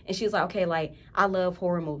watch? And she was like, okay, like, I love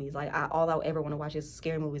horror movies. Like, all I ever want to watch is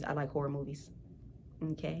scary movies. I like horror movies.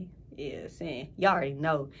 Okay, yeah, saying y'all already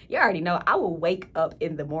know. I will wake up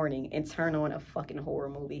in the morning and turn on a fucking horror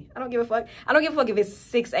movie. I don't give a fuck. I don't give a fuck if it's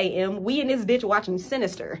 6 a.m. We in this bitch watching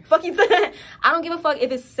Sinister. Fuck you. I don't give a fuck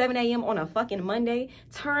if it's 7 a.m. on a fucking Monday.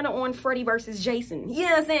 Turn on Freddy versus Jason. You know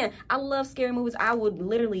what I'm saying? I love scary movies. I would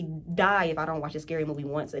literally die if I don't watch a scary movie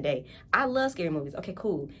once a day. I love scary movies. Okay,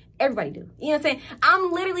 cool. Everybody do. You know what I'm saying?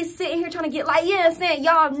 I'm literally sitting here trying to get, like, you know what I'm saying?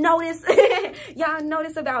 Y'all know this. Y'all know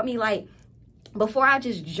this about me, like, before I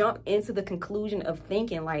just jump into the conclusion of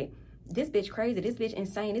thinking, like, this bitch crazy, this bitch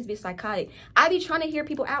insane, this bitch psychotic. I be trying to hear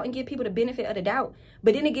people out and give people the benefit of the doubt.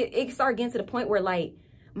 But then it start getting to the point where, like,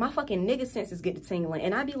 my fucking nigga senses get to tingling.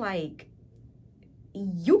 And I be like,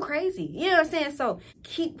 you crazy. You know what I'm saying? So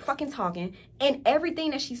keep fucking talking. And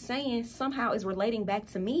everything that she's saying somehow is relating back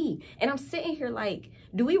to me. And I'm sitting here like,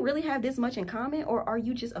 do we really have this much in common? Or are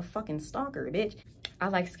you just a fucking stalker, bitch? I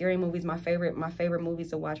like scary movies. My favorite movies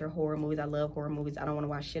to watch are horror movies. I love horror movies. I don't want to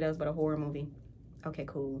watch shit else but a horror movie. Okay,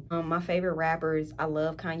 cool. My favorite rappers, I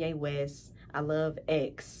love Kanye West. I love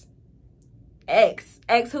X. X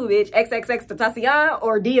who, bitch? XXX Tentacion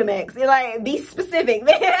or DMX? You're like, be specific,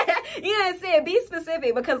 man. You know what I'm saying? Be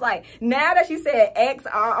specific, because, like, now that she said X,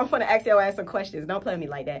 I'm gonna ask your ass some questions. Don't play with me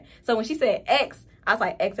like that. So when she said X, I was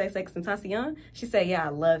like, XXX Tentacion. She said, yeah, I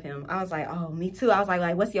love him. I was like, oh, me too. I was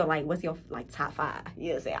like, what's your top 5? You know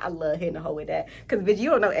what I'm saying? I love hitting the hoe with that. Because, bitch, you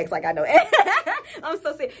don't know X like I know X. I'm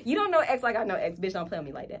so sick. You don't know X like I know X. Bitch, don't play with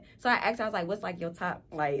me like that. So I asked her, I was like, what's like your top,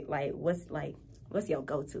 what's your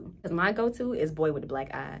go-to? Because my go-to is Boy with the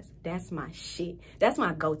Black Eyes. That's my shit. That's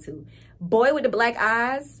my go-to. Boy with the Black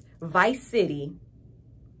Eyes, Vice City.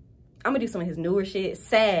 I'm gonna do some of his newer shit.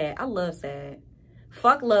 Sad. I love Sad.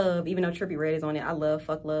 Fuck Love, even though Trippie Redd is on it. I love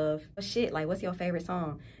Fuck Love. But shit, like, what's your favorite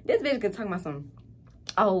song? This bitch could talk about some,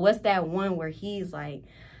 oh, what's that one where he's like,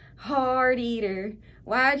 heart eater,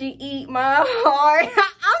 why'd you eat my heart?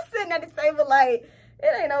 I'm sitting at the table like, it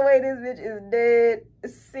ain't no way this bitch is dead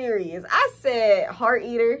serious. I said heart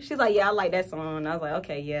eater. She's like, yeah, I like that song. I was like,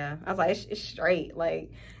 okay, yeah. I was like, it's straight.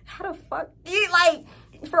 Like, how the fuck? Like,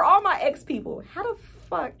 for all my ex people, how the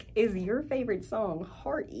fuck is your favorite song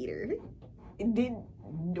Heart Eater?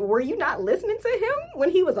 Were you not listening to him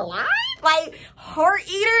when he was alive? Like, Heart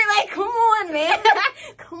Eater? Like, come on, man.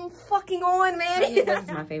 Come fucking on, man. Kanye West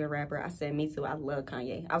is my favorite rapper. I said, me too. I love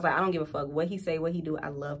Kanye. I was like, I don't give a fuck what he say, what he do. I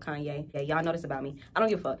love Kanye. Yeah, y'all know this about me. I don't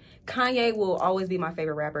give a fuck. Kanye will always be my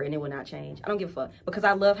favorite rapper, and it will not change. I don't give a fuck. Because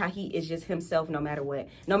I love how he is just himself no matter what.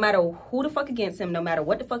 No matter who the fuck against him, no matter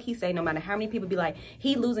what the fuck he say, no matter how many people be like,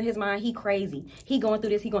 he losing his mind, he crazy, he going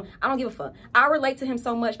through this, I don't give a fuck. I relate to him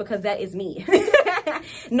so much because that is me.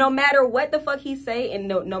 No matter what the fuck he say, and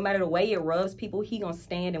no matter the way it rubs people, he gonna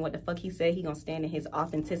stand in what the fuck he said. He gonna stand in his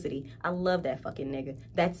authenticity. I love that fucking nigga.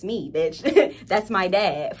 That's me, bitch. That's my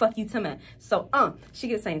dad. Fuck you, Tama. So, she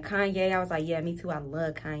gets saying Kanye. I was like, yeah, me too. I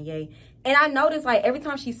love Kanye. And I noticed, like, every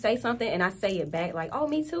time she say something and I say it back, like, oh,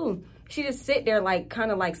 me too. She just sit there, like,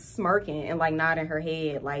 kind of, like, smirking and, like, nodding her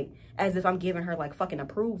head, like, as if I'm giving her, like, fucking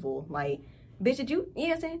approval. Like, bitch, you know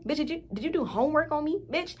what I'm saying? Bitch, did you do homework on me,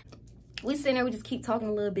 bitch? We sitting there, we just keep talking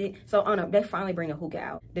a little bit. So, they finally bring the hookah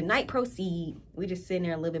out. The night proceed. We just sitting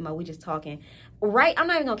there a little bit more. We just talking. Right? I'm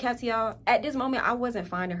not even gonna cap to y'all. At this moment, I wasn't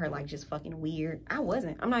finding her, like, just fucking weird. I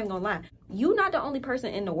wasn't. I'm not even gonna lie. You're not the only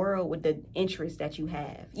person in the world with the interest that you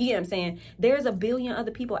have. You get what I'm saying? There's a billion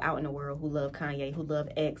other people out in the world who love Kanye, who love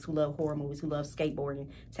X, who love horror movies, who love skateboarding,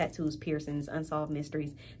 tattoos, piercings, unsolved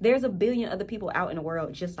mysteries. There's a billion other people out in the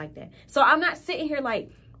world just like that. So, I'm not sitting here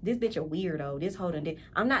like, this bitch a weirdo, this holding dick.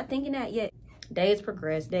 I'm not thinking that yet. Days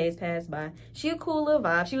progress, days pass by. She a cool little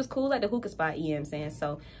vibe. She was cool at the hookah spot, you know what I'm saying?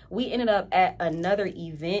 So we ended up at another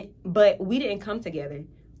event, but we didn't come together.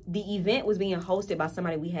 The event was being hosted by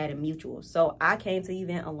somebody we had in mutual. So I came to the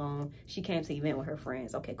event alone. She came to the event with her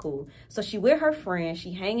friends. Okay, cool. So she with her friends,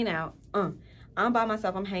 she hanging out. I'm by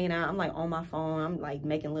myself, I'm hanging out, I'm like on my phone, I'm like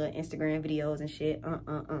making little Instagram videos and shit,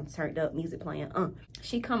 turned up, music playing,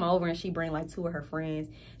 She come over and she bring like 2 of her friends.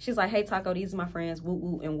 She's like, hey Taco, these are my friends, woo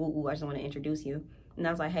woo and woo woo, I just want to introduce you. And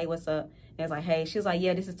I was like, hey, what's up? And I was like, hey, she was like,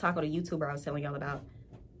 yeah, this is Taco, the YouTuber I was telling y'all about.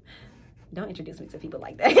 Don't introduce me to people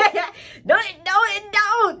like that.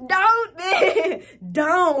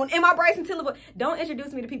 Don't. In my Bryson Tiller, don't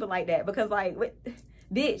introduce me to people like that because like, what?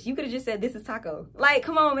 Bitch, you could have just said, this is Taco. Like,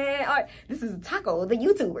 come on, man. All right, this is Taco, the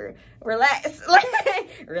YouTuber. Relax.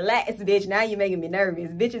 Relax, bitch. Now you're making me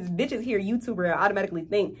nervous. Bitches hear YouTuber and automatically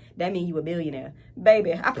think that means you a billionaire.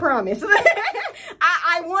 Baby, I promise.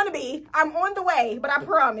 I want to be. I'm on the way, but I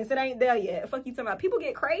promise it ain't there yet. Fuck you talking about. People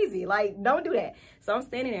get crazy. Like, don't do that. So I'm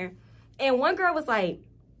standing there. And one girl was like,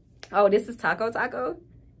 oh, this is Taco?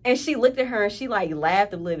 And she looked at her and she, like,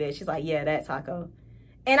 laughed a little bit. She's like, yeah, that's Taco.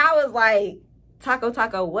 And I was like,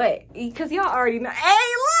 Taco what? Because y'all already know. Hey,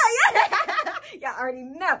 look! Y'all already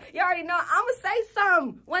know. I'ma say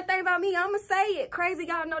something. One thing about me, I'ma say it. Crazy,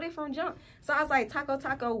 y'all know that from jump. So I was like,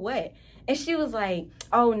 Taco what? And she was like,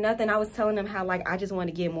 oh, nothing. I was telling them how, like, I just want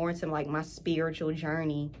to get more into, like, my spiritual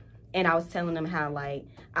journey. And I was telling them how, like,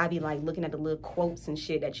 I be, like, looking at the little quotes and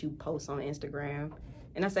shit that you post on Instagram.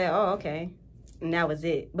 And I said, oh, okay. And that was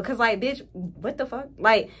it. Because, like, bitch, what the fuck?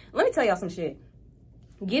 Like, let me tell y'all some shit.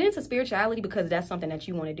 Get into spirituality because that's something that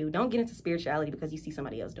you want to do. Don't get into spirituality because you see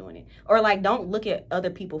somebody else doing it. Or, like, don't look at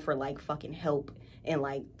other people for, like, fucking help and,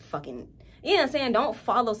 like, fucking... You know what I'm saying? Don't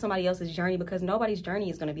follow somebody else's journey because nobody's journey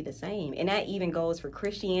is going to be the same. And that even goes for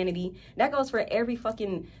Christianity. That goes for every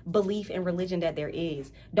fucking belief and religion that there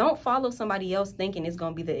is. Don't follow somebody else thinking it's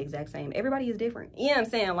going to be the exact same. Everybody is different. You know what I'm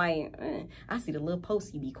saying? Like, I see the little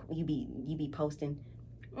posts you be posting.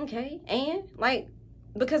 Okay. And, like,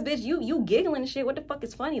 Because bitch, you giggling and shit. What the fuck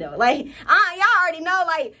is funny though? Like, y'all already know.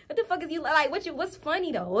 Like, what the fuck is you like? What's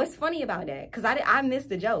funny though? What's funny about that? Cause I missed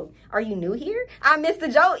the joke. Are you new here? I missed the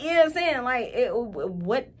joke. You know what I'm saying?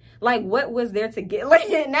 Like, what was there to get? Like,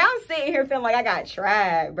 now I'm sitting here feeling like I got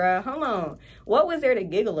tried, bro. Hold on. What was there to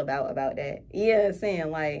giggle about that? You know what I'm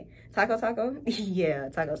saying? Like, taco? Yeah,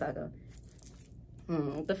 taco.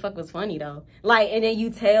 What the fuck was funny though? Like, and then you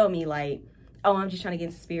tell me like, oh, I'm just trying to get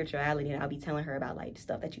into spirituality, and I'll be telling her about like the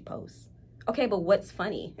stuff that you post. Okay, but what's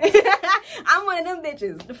funny? I'm one of them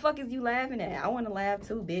bitches. The fuck is you laughing at? I want to laugh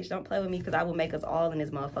too, bitch. Don't play with me, because I will make us all in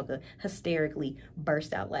this motherfucker hysterically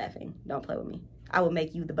burst out laughing. Don't play with me. I will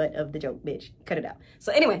make you the butt of the joke, bitch. Cut it out.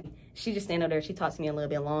 So anyway, she just stand up there. She talks to me a little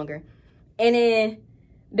bit longer. And then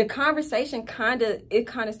the conversation kind of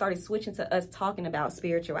started switching to us talking about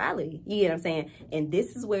spirituality. You get what I'm saying? And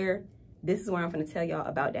this is where I'm going to tell y'all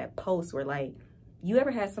about that post where, like, you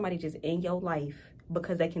ever had somebody just in your life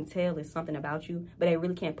because they can tell it's something about you, but they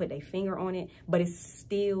really can't put their finger on it, but it's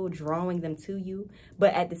still drawing them to you.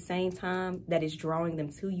 But at the same time that it's drawing them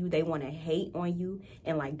to you, they want to hate on you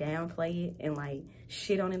and, like, downplay it and, like,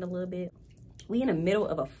 shit on it a little bit. We in the middle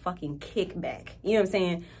of a fucking kickback. You know what I'm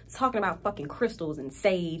saying? Talking about fucking crystals and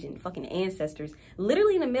sage and fucking ancestors.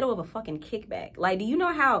 Literally in the middle of a fucking kickback. Like, do you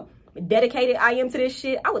know how dedicated I am to this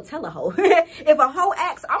shit? I would tell a hoe. If a hoe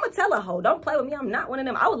asks, I'ma tell a hoe. Don't play with me. I'm not one of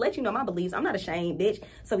them. I would let you know my beliefs. I'm not ashamed, bitch.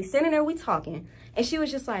 So we sitting there, we talking. And she was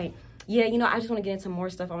just like, yeah, you know, I just want to get into more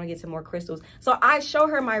stuff. I want to get into more crystals. So I show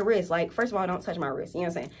her my wrist. Like, first of all, don't touch my wrist. You know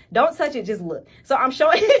what I'm saying? Don't touch it, just look. So I'm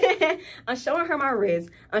showing I'm showing her my wrist.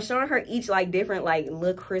 I'm showing her each, like, different, like,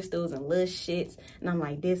 little crystals and little shits. And I'm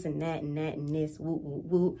like, this and that and that and this. Whoop, whoop,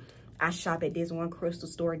 whoop. I shop at this one crystal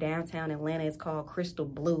store downtown Atlanta. It's called Crystal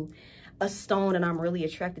Blue. A stone that I'm really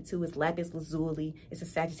attracted to is lapis lazuli. It's a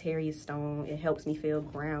Sagittarius stone. It helps me feel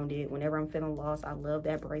grounded. Whenever I'm feeling lost, I love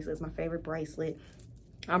that bracelet. It's my favorite bracelet.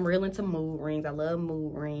 I'm real into mood rings. I love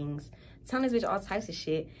mood rings. Telling this bitch all types of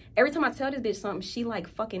shit. Every time I tell this bitch something, she like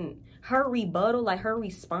fucking, her rebuttal, like her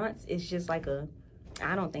response is just like a,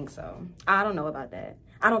 I don't think so. I don't know about that.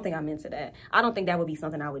 I don't think I'm into that. I don't think that would be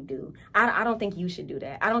something I would do. I don't think you should do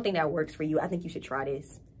that. I don't think that works for you. I think you should try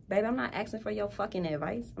this. Baby, I'm not asking for your fucking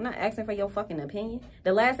advice. I'm not asking for your fucking opinion.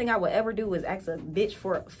 The last thing I would ever do is ask a bitch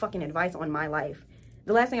for fucking advice on my life.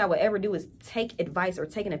 The last thing I would ever do is take advice or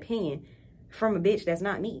take an opinion from a bitch that's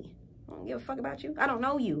not me. I don't give a fuck about you. I don't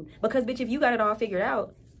know you. Because, bitch, if you got it all figured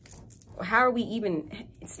out, how are we even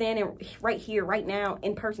standing right here, right now,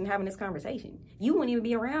 in person having this conversation? You wouldn't even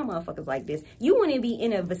be around motherfuckers like this. You wouldn't even be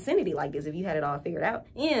in a vicinity like this if you had it all figured out.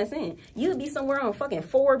 You know what I'm saying? You'd be somewhere on fucking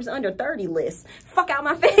Forbes under 30 list. Fuck out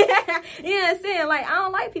my face. You know what I'm saying? Like, I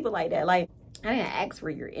don't like people like that. Like, I didn't ask for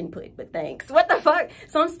your input, but thanks. What the fuck?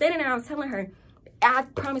 So I'm standing there, I'm telling her, I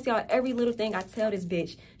promise y'all, every little thing I tell this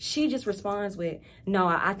bitch, she just responds with, no,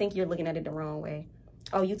 I think you're looking at it the wrong way.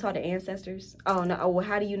 Oh, you talk to ancestors? Oh, no. Oh, well,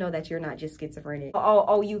 how do you know that you're not just schizophrenic?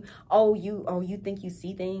 You think you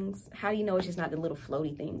see things? How do you know it's just not the little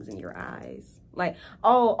floaty things in your eyes? Like,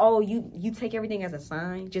 you take everything as a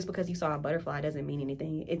sign. Just because you saw a butterfly doesn't mean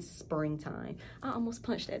anything. It's springtime. I almost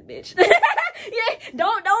punched that bitch. Yeah,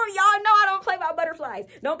 don't, y'all know I don't play about butterflies.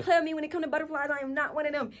 Don't play with me when it comes to butterflies. I am not one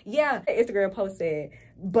of them. Yeah, Instagram post said,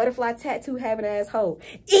 butterfly tattoo having asshole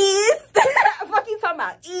is, fuck you talking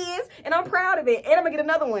about, is, and I'm proud of it, and I'm gonna get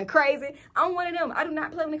another one, crazy. I'm one of them. I do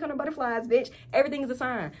not play when it comes to butterflies, bitch. Everything is a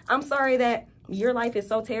sign. I'm sorry that your life is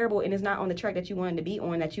so terrible and it's not on the track that you wanted to be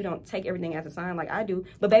on, that you don't take everything as a sign like I do.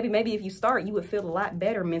 But baby, maybe if you start, you would feel a lot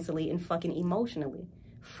better mentally and fucking emotionally.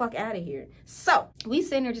 Fuck out of here. So we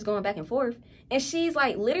sitting there just going back and forth, and she's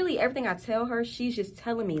like, literally everything I tell her, she's just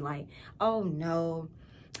telling me like, oh no,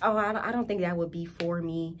 oh, I don't think that would be for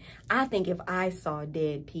me. I think if I saw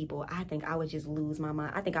dead people, I think I would just lose my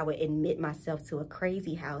mind. I think I would admit myself to a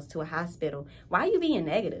crazy house, to a hospital. Why are you being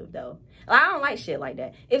negative though? I don't like shit like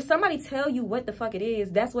that. If somebody tell you what the fuck it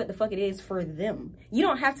is, that's what the fuck it is for them. You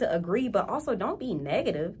don't have to agree, but also don't be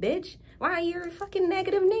negative, bitch. Why are you fucking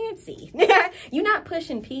negative Nancy? You're not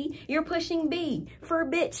pushing P, you're pushing B for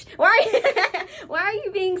bitch. Why are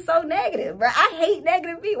you being so negative, bro? I hate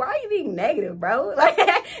negative B. Why are you being negative, bro? Like,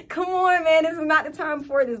 come on, man. This is not the time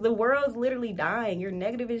for this. The world's literally dying. You're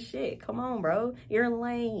negative as shit. Come on, bro. You're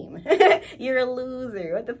lame. You're a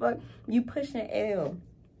loser. What the fuck? You pushing L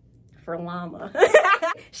for llama.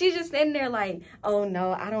 She's just sitting there like, oh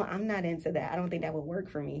no, I'm not into that. I don't think that would work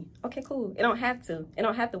for me. Okay, cool. It don't have to. It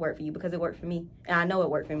don't have to work for you because it worked for me. And I know it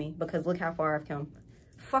worked for me because look how far I've come.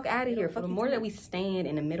 Fuck out of here. The more that we stand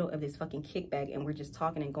in the middle of this fucking kickback and we're just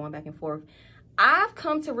talking and going back and forth, I've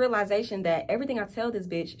come to realization that everything I tell this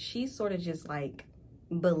bitch, she's sort of just like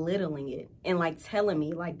belittling it and like telling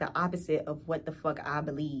me like the opposite of what the fuck I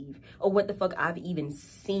believe or what the fuck I've even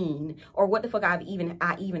seen or what the fuck I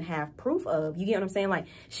even have proof of. You get what I'm saying? Like,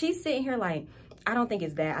 she's sitting here like, I don't think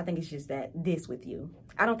it's that. I think it's just that this with you.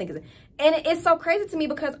 I don't think it's that. And it's so crazy to me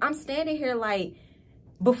because I'm standing here like,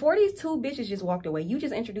 before these two bitches just walked away, you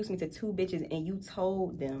just introduced me to two bitches and you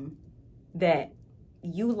told them that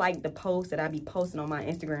you like the post that I be posting on my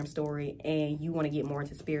Instagram story and you want to get more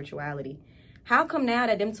into spirituality. How come now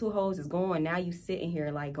that them two hoes is gone, now you sitting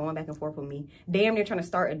here like going back and forth with me, damn near trying to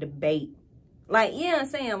start a debate? Like, you know what I'm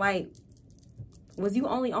saying? Like, was you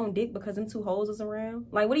only on dick because them two hoes was around?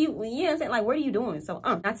 Like, what do you know what I'm saying? Like, what are you doing? So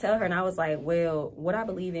I tell her and I was like, well, what I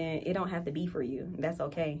believe in, it don't have to be for you. That's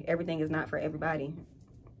okay. Everything is not for everybody.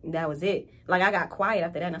 That was it. Like, I got quiet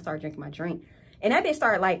after that and I started drinking my drink. And that bitch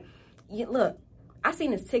started like, look, I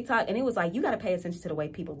seen this TikTok and it was like, you got to pay attention to the way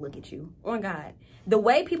people look at you. On God. The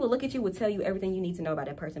way people look at you will tell you everything you need to know about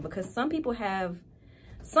that person, because some people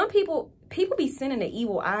be sending the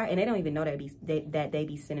evil eye and they don't even know that they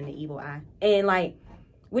be sending the evil eye. And like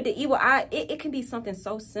with the evil eye, it can be something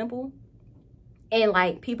so simple and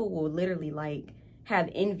like people will literally like have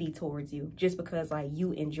envy towards you just because like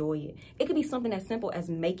you enjoy it. It could be something as simple as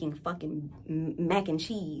making fucking mac and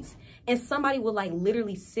cheese, and somebody will like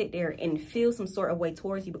literally sit there and feel some sort of way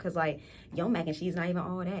towards you because like, your mac and cheese not even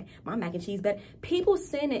all that, my mac and cheese better. People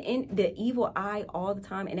send the evil eye all the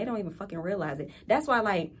time and they don't even fucking realize it. That's why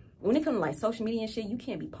like when it comes to like social media and shit, you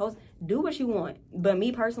can't be posting. Do what you want. But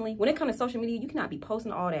me personally, when it comes to social media, you cannot be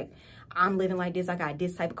posting all that. I'm living like this. I got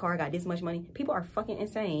this type of car. I got this much money. People are fucking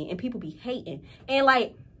insane. And people be hating. And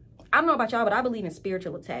like, I don't know about y'all, but I believe in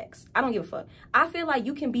spiritual attacks. I don't give a fuck. I feel like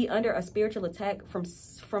you can be under a spiritual attack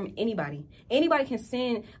from anybody. Anybody can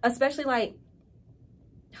send, especially like,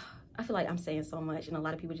 I feel like I'm saying so much and a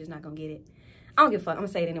lot of people just not gonna get it. I don't give a fuck. I'm gonna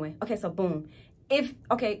say it anyway. Okay, so boom. If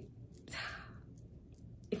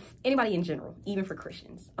anybody in general, even for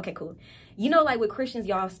Christians. Okay, cool. You know, like with Christians,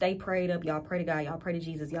 y'all stay prayed up. Y'all pray to God. Y'all pray to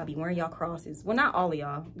Jesus. Y'all be wearing y'all crosses. Well, not all of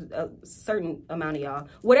y'all. A certain amount of y'all.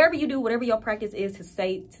 Whatever you do, whatever your practice is to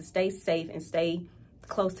stay safe and stay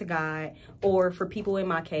close to God. Or for people in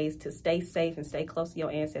my case, to stay safe and stay close to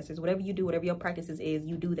your ancestors. Whatever you do, whatever your practices is,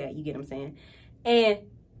 you do that. You get what I'm saying? And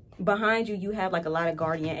behind you, you have like a lot of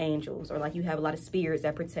guardian angels, or like you have a lot of spirits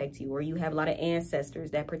that protect you, or you have a lot of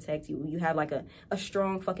ancestors that protect you. You have like a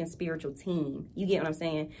strong fucking spiritual team. You get what I'm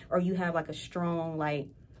saying? Or you have like a strong like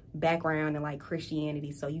background in like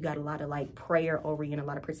Christianity. So you got a lot of like prayer over you and a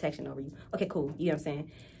lot of protection over you. Okay, cool. You know what I'm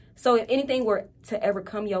saying? So if anything were to ever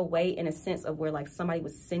come your way in a sense of where like somebody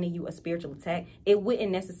was sending you a spiritual attack, it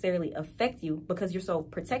wouldn't necessarily affect you because you're so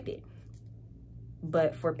protected.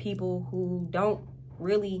 But for people who don't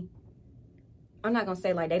really, I'm not gonna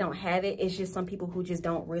say like they don't have it, it's just some people who just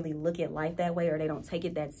don't really look at life that way, or they don't take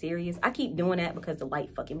it that serious. I keep doing that because the light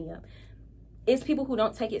fucking me up. It's people who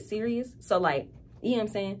don't take it serious. So like, you know what I'm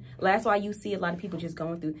saying? That's why you see a lot of people just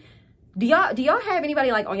going through. Do y'all have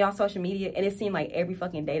anybody like on y'all social media and it seems like every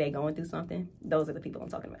fucking day they going through something? Those are the people I'm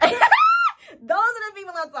talking about. Those are the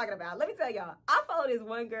people I'm talking about. Let me tell y'all, I follow this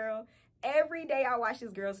one girl. Every day I watch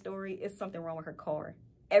this girl's story, it's something wrong with her car.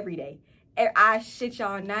 Every day. I shit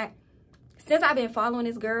y'all not. Since I've been following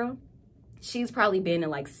this girl, she's probably been in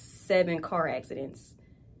like 7 car accidents.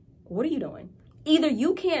 What are you doing? Either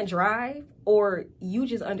you can't drive or you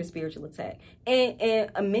just under spiritual attack. And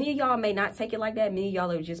many of y'all may not take it like that. Many of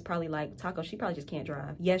y'all are just probably like, Taco, she probably just can't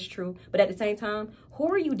drive. Yes, true. But at the same time,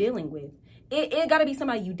 who are you dealing with? It got to be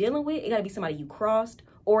somebody you dealing with. It got to be somebody you crossed.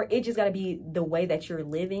 Or it just got to be the way that you're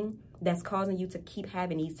living that's causing you to keep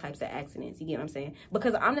having these types of accidents. You get what I'm saying?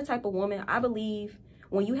 Because I'm the type of woman, I believe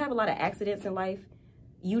when you have a lot of accidents in life,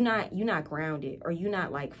 you're not grounded, or you're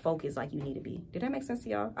not like focused like you need to be. Did that make sense to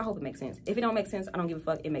y'all? I hope it makes sense. If it don't make sense, I don't give a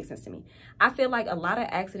fuck. It makes sense to me. I feel like a lot of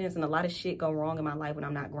accidents and a lot of shit go wrong in my life when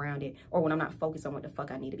I'm not grounded, or when I'm not focused on what the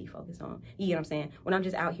fuck I need to be focused on. You get what I'm saying? When I'm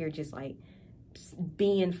just out here just like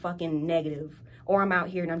being fucking negative, or I'm out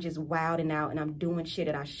here and I'm just wilding out and I'm doing shit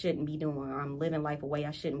that I shouldn't be doing, or I'm living life a way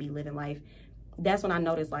I shouldn't be living life. That's when I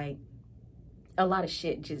notice like a lot of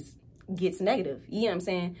shit just gets negative. You know what I'm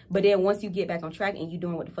saying? But then once you get back on track and you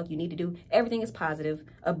doing what the fuck you need to do, everything is positive.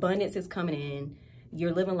 Abundance is coming in.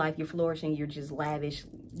 You're living life. You're flourishing. You're just lavish.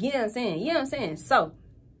 You know what I'm saying? You know what I'm saying? So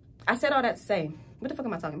I said all that to say, what the fuck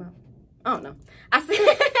am I talking about? I don't know. I said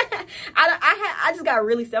I just got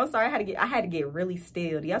really still. I'm sorry. I had to get really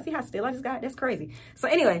still. Do y'all see how still I just got? That's crazy. So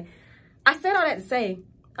anyway, I said all that to say,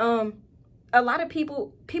 a lot of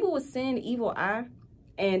people would send evil eye,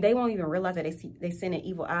 and they won't even realize that they send an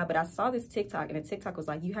evil eye. But I saw this TikTok, and the TikTok was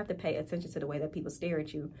like, you have to pay attention to the way that people stare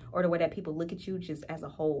at you, or the way that people look at you just as a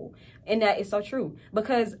whole. And that is so true,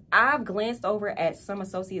 because I've glanced over at some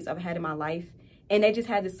associates I've had in my life, and they just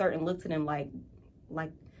had this certain look to them, like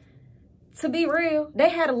to be real, they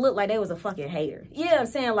had a look like they was a fucking hater. You know what I'm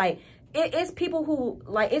saying? Like, it's people who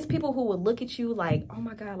would look at you like, oh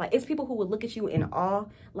my God, like, it's people who would look at you in awe,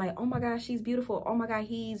 like, oh my God, she's beautiful, oh my God,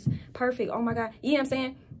 he's perfect, oh my God, you know what I'm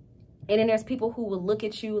saying? And then there's people who would look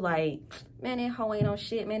at you like, man, that hoe ain't on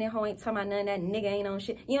shit, man, that hoe ain't talking about nothing, that nigga ain't on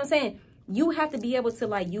shit, you know what I'm saying? You have to be able to,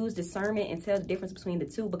 like, use discernment and tell the difference between the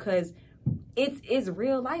two, because it's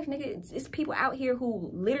real life, nigga. It's people out here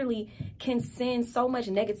who literally can send so much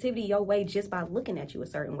negativity your way just by looking at you a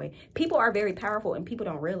certain way. People are very powerful, and people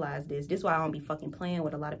don't realize this. This is why I don't be fucking playing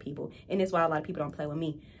with a lot of people, and this is why a lot of people don't play with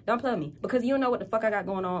me. Don't play with me, because you don't know what the fuck I got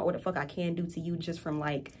going on, or what the fuck I can do to you just from,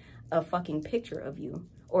 like, a fucking picture of you,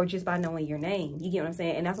 or just by knowing your name. You get what I'm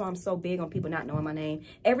saying? And that's why I'm so big on people not knowing my name.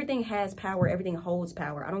 Everything has power. Everything holds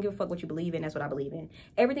power. I don't give a fuck what you believe in. That's what I believe in.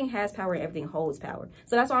 Everything has power, and everything holds power.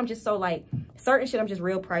 So that's why I'm just so, like, certain shit I'm just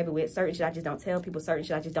real private with. Certain shit I just don't tell people. Certain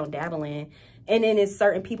shit I just don't dabble in. And then it's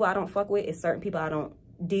certain people I don't fuck with. It's certain people I don't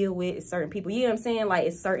deal with. It's certain people, you know what I'm saying? Like,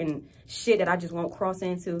 it's certain shit that I just won't cross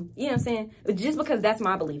into. You know what I'm saying? Just because that's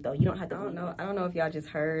my belief, though. You don't have to. I don't know if y'all just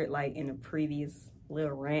heard, like, in the previous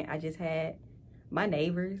little rant I just had, my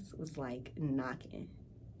neighbors was like knocking.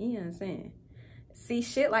 You know what I'm saying? See,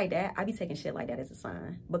 shit like that, I be taking shit like that as a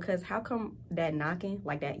sign, because how come that knocking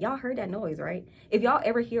like that, y'all heard that noise, right? If y'all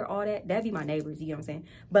ever hear all that, that'd be my neighbors, you know what I'm saying?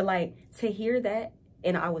 But like, to hear that,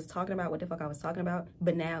 and I was talking about what the fuck I was talking about,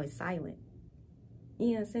 but now it's silent. You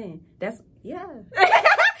know what I'm saying? That's, yeah.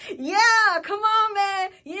 Yeah, come on, man.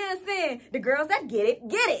 You know what I'm saying? The girls that get it.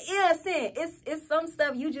 You know what I'm saying? It's some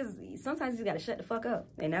stuff you just, sometimes you just gotta shut the fuck up.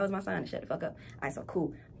 And that was my sign, to shut the fuck up. All right, so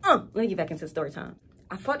cool. Let me get back into story time.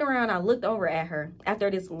 I fucked around, I looked over at her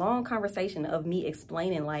after this long conversation of me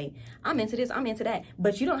explaining, like, I'm into this, I'm into that.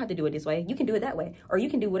 But you don't have to do it this way. You can do it that way. Or you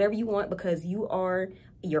can do whatever you want, because you are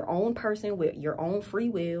your own person with your own free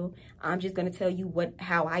will. I'm just going to tell you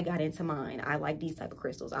how I got into mine. I like these type of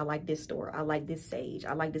crystals. I like this store. I like this sage.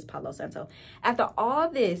 I like this Palo Santo. After all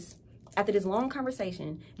this, after this long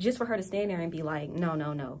conversation, just for her to stand there and be like, no, I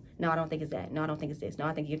don't think it's that. No, I don't think it's this. No,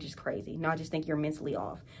 I think you're just crazy. No, I just think you're mentally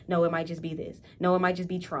off. No, it might just be this. No, it might just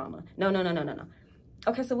be trauma. No.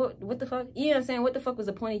 Okay, so what the fuck? You know what I'm saying? What the fuck was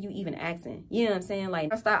the point of you even asking? You know what I'm saying?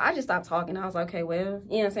 Like, I just stopped talking. I was like, okay, well,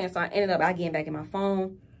 you know what I'm saying? So I ended up getting back in my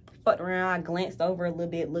phone, fucked around. I glanced over a little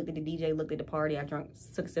bit, looked at the DJ, looked at the party. I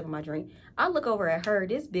took a sip of my drink. I look over at her.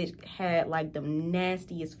 This bitch had like the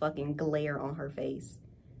nastiest fucking glare on her face.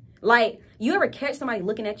 Like, you ever catch somebody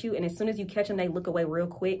looking at you, and as soon as you catch them, they look away real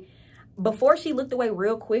quick? Before she looked away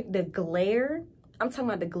real quick, the glare, I'm talking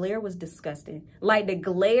about, the glare was disgusting. Like, the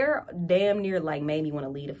glare damn near, like, made me want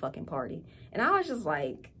to leave the fucking party. And I was just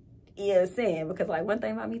like, yeah, saying, because, like, one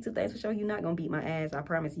thing about me, two things for sure, you're not going to beat my ass. I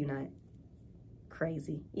promise you not.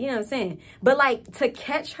 Crazy. You know what I'm saying? But, like, to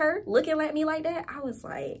catch her looking at me like that, I was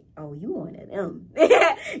like, oh, you one of them.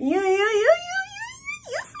 You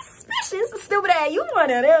suspicious, stupid ass. You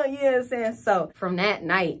one of them. You know what I'm saying? So, from that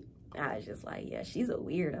night, I was just like, yeah, she's a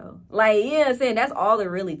weirdo. Like, you know what I'm saying? That's all it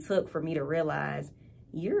really took for me to realize,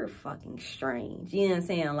 you're fucking strange. You know what I'm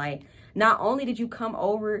saying? Like, not only did you come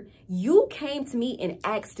over, you came to me and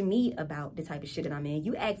asked me about the type of shit that I'm in.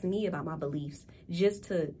 You asked me about my beliefs just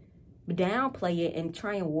to downplay it and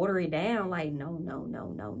try and water it down. Like, no.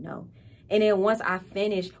 And then once I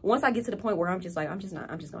get to the point where I'm just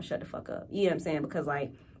gonna shut the fuck up. You know what I'm saying? Because,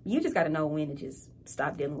 like, you just got to know when to just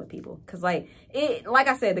stop dealing with people. Because, like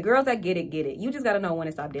I said, the girls that get it. You just got to know when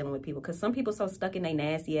to stop dealing with people. Because some people so stuck in their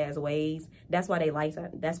nasty ass ways. That's why they life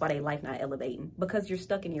not elevating. Because you're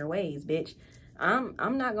stuck in your ways, bitch. I'm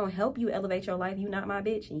not going to help you elevate your life. You not my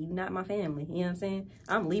bitch, and you not my family. You know what I'm saying?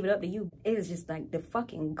 I'm leave it up to you. It is just like, the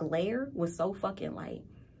fucking glare was so fucking, like,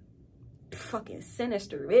 fucking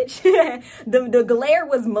sinister, bitch. the glare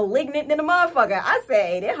was malignant than a motherfucker. I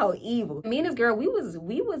say that whole evil. Me and this girl, we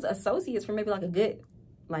was associates for maybe like a good,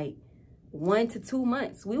 like, 1 to 2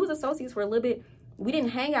 months. We was associates for a little bit. We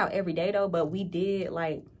didn't hang out every day though, but we did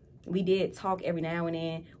talk every now and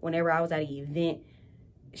then. Whenever I was at an event,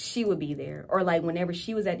 she would be there. Or like, whenever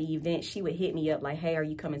she was at the event, she would hit me up like, hey, are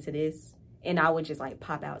you coming to this? And I would just like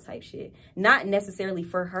pop out type shit. Not necessarily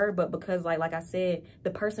for her, but because like I said, the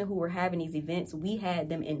person who were having these events, we had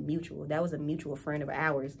them in mutual. That was a mutual friend of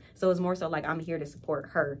ours. So it's more so like, I'm here to support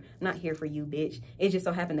her, not here for you, bitch. It just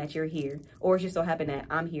so happened that you're here. Or it just so happened that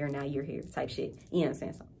I'm here, now you're here type shit. You know what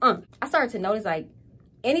I'm saying? So, I started to notice, like,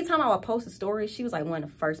 anytime I would post a story, she was like one of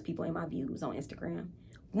the first people in my views on Instagram.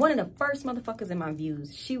 one of the first motherfuckers in my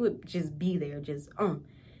views. She would just be there, just,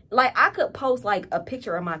 Like, I could post, like, a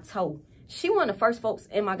picture of my toe. She one of the first folks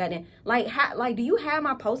in my goddamn, like, do you have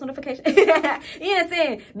my post notification? You know what I'm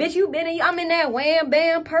saying? Bitch, you been I'm in that wham,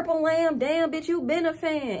 bam, purple lamb, damn, bitch, you been a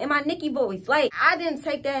fan. In my Nikki voice. Like, I didn't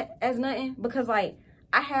take that as nothing because, like,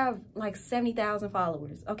 I have, like, 70,000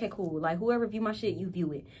 followers. Okay, cool. Like, whoever view my shit, you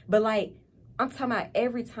view it. But, like, I'm talking about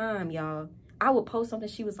every time, y'all, I would post something,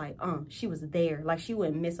 she was like, she was there. Like, she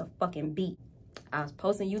wouldn't miss a fucking beat. I was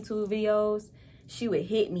posting YouTube videos. She would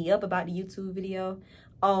hit me up about the YouTube video.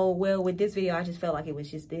 Oh, well, with this video, I just felt like it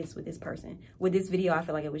was just this with this person. With this video, I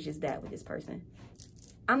felt like it was just that with this person.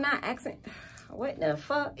 I'm not asking, what the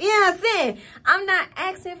fuck? You know what I'm saying? I'm not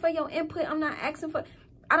asking for your input. I'm not asking for,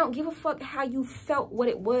 I don't give a fuck how you felt, what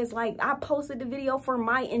it was. Like, I posted the video for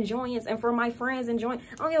my enjoyance and for my friends enjoying.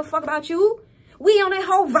 I don't give a fuck about you. We on that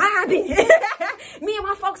whole vibing. Me and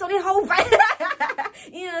my folks on that whole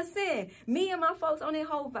vibe. You know what I'm saying? Me and my folks on that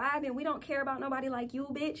whole vibing. We don't care about nobody like you,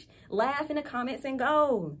 bitch. Laugh in the comments and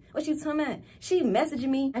go. What you talking about? She messaging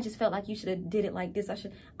me. I just felt like you should have did it like this. I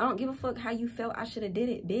don't give a fuck how you felt. I should have did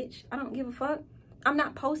it, bitch. I don't give a fuck. I'm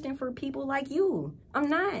not posting for people like you. I'm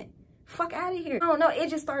not. Fuck out of here. I don't know. It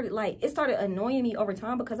just started, like, it started annoying me over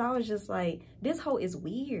time because I was just like, this hoe is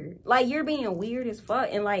weird. Like, you're being weird as fuck.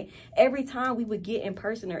 And, like, every time we would get in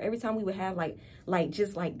person or every time we would have, like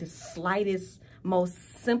just, like, the slightest, most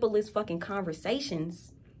simplest fucking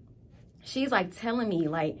conversations, she's, like, telling me,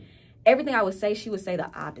 like, everything I would say, she would say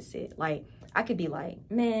the opposite. Like, I could be like,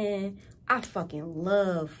 man, I fucking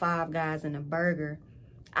love Five Guys and a Burger.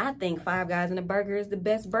 I think Five Guys and a Burger is the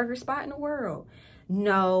best burger spot in the world.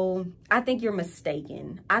 No, I think you're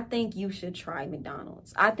mistaken. I think you should try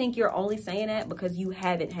McDonald's. I think you're only saying that because you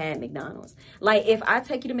haven't had McDonald's. Like, if I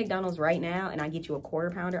take you to McDonald's right now and I get you a quarter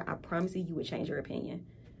pounder, I promise you would change your opinion.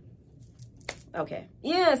 Okay.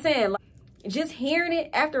 Yeah, I'm saying, like, just hearing it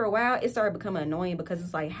after a while, it started becoming annoying because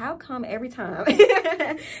it's like, how come every time I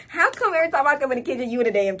come in the kitchen, you in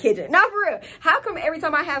the damn kitchen? Not for real. How come every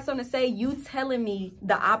time I have something to say, you telling me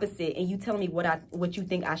the opposite and you telling me what you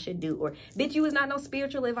think I should do? Or, bitch, you was not no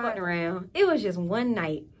spiritual advisor around. It was just one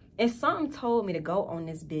night and something told me to go on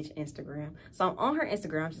this bitch Instagram. So I'm on her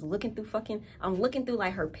Instagram, just looking through I'm looking through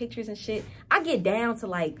like her pictures and shit. I get down to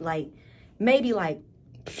like maybe like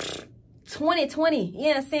 2020, you know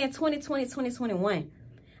what I'm saying? 2020, 2021.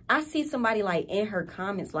 I see somebody like in her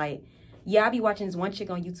comments like, yeah, I be watching this one chick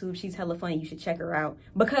on YouTube. She's hella funny. You should check her out.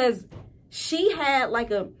 Because she had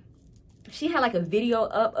like a video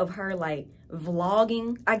up of her like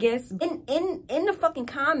vlogging, I guess. In the fucking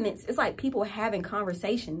comments, it's like people having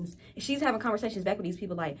conversations. She's having conversations back with these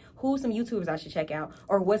people like, who's some YouTubers I should check out?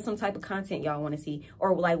 Or what's some type of content y'all want to see?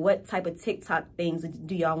 Or like, what type of TikTok things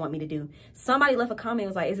do y'all want me to do? Somebody left a comment,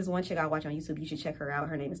 was like, is this one chick I watch on YouTube? You should check her out.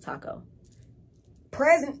 Her name is Taco.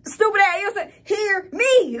 Present, stupid ass, you know what I'm saying? Hear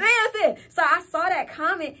me, you know what I'm saying? So I saw that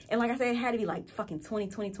comment, and like I said, it had to be like fucking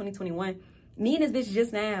 2020, 2021. Me and this bitch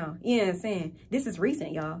just now, you know what I'm saying? This is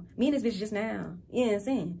recent, y'all. Me and this bitch just now, you know what I'm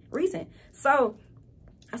saying? Recent. So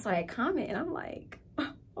I saw that comment, and I'm like,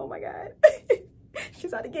 oh my God.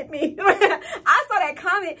 She's out to get me. I saw that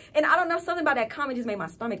comment, and I don't know, something about that comment just made my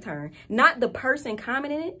stomach turn. Not the person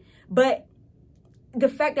commenting it, but the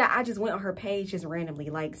fact that I just went on her page just randomly,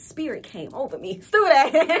 like, spirit came over me.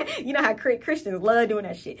 Stupid. You know how Christians love doing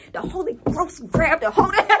that shit. The Holy Ghost grabbed a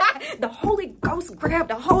hold of the Holy Ghost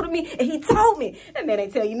grabbed a hold of me, and he told me. That man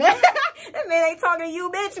ain't tell you nothing. That man ain't talking to you,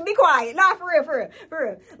 bitch. Be quiet. Nah, for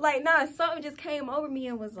real. Like, nah, something just came over me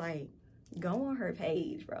and was like, go on her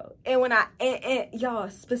page, bro. And when and y'all,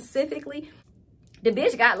 specifically, the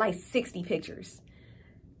bitch got like 60 pictures.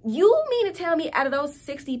 You mean to tell me out of those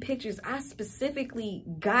 60 pictures, I specifically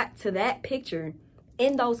got to that picture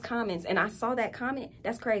in those comments and I saw that comment?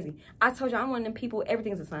 That's crazy. I told you I'm one of them people,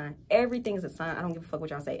 everything's a sign. Everything's a sign. I don't give a fuck what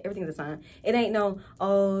y'all say. Everything's a sign. It ain't no,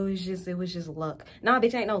 oh, it was just luck. Nah,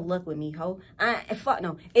 bitch, ain't no luck with me, ho. Fuck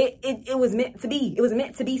no. It was meant to be. It was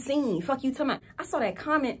meant to be seen. Fuck you talking about. I saw that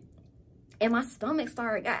comment and my stomach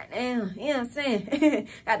started, goddamn, you know what I'm saying?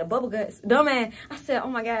 Got the bubble guts. Dumbass. I said, oh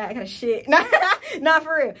my God, I got a shit. Nah,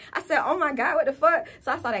 for real. I said, oh my God, what the fuck?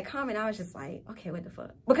 So I saw that comment. I was just like, okay, what the fuck?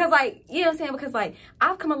 Because like, you know what I'm saying? Because like,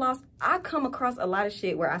 I've come across a lot of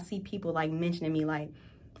shit where I see people like mentioning me like,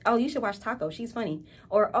 oh, you should watch Taco. She's funny.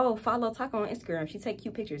 Or, oh, follow Taco on Instagram. She take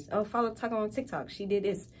cute pictures. Oh, follow Taco on TikTok. She did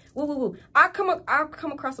this. Woo, woo, woo. I've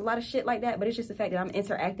come across a lot of shit like that, but it's just the fact that I'm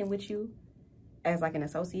interacting with you as like an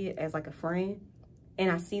associate, as like a friend, and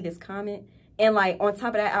I see this comment And, like, on top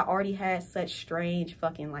of that, I already had such strange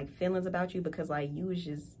fucking, like, feelings about you because, like, you was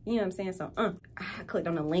just, you know what I'm saying? So, I clicked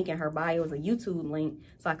on the link in her bio. It was a YouTube link.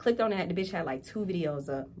 So, I clicked on that. The bitch had, like, 2 videos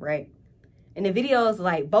up, right? And the videos,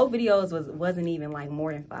 like, both videos wasn't even, like,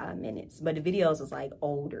 more than 5 minutes. But the videos was, like,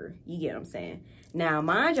 older. You get what I'm saying? Now,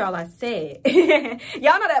 mind y'all, I said,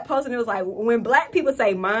 y'all know that post and it was like, when black people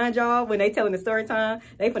say mind y'all, when they telling the story time,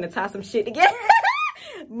 they finna tie some shit together.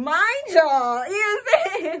 Mind y'all, you know what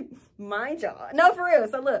I'm saying? Mind y'all. No, for real.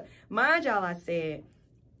 So look, mind y'all, I said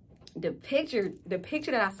the picture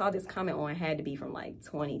that I saw this comment on had to be from like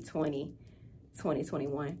 2020,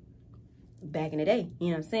 2021. Back in the day, you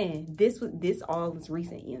know what I'm saying? This all is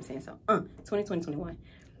recent, you know what I'm saying? So 2020, 21.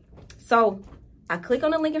 So I click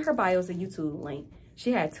on the link in her bio, it's a YouTube link.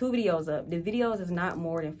 She had 2 videos up. The videos is not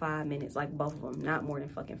more than 5 minutes, like both of them, not more than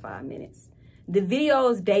fucking 5 minutes. The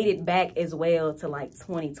videos dated back as well to like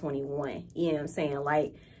 2021, you know what I'm saying?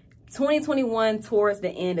 Like 2021 towards the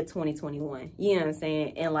end of 2021, you know what I'm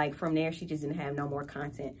saying? And like from there, she just didn't have no more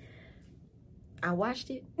content. I watched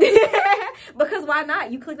it because why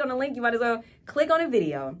not? You clicked on the link, you might as well click on the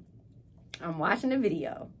video. I'm watching the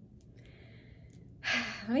video.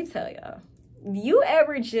 Let me tell y'all, you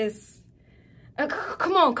ever just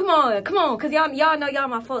come on, because y'all know y'all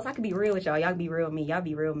my folks. I could be real with y'all. Y'all can be real with me. Y'all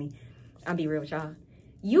be real with me. I'll be real with y'all.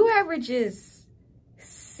 You ever just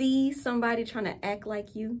see somebody trying to act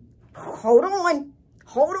like you? Hold on,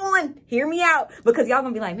 hear me out, because y'all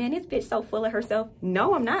gonna be like, man, this bitch so full of herself.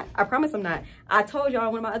 No, I'm not. I promise I'm not. I told y'all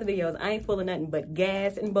in one of my other videos, I ain't full of nothing but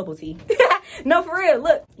gas and bubble tea. No, for real.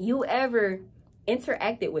 Look, you ever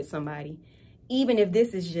interacted with somebody, even if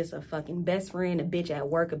this is just a fucking best friend, a bitch at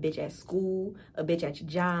work, a bitch at school, a bitch at your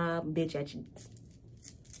job, a bitch at your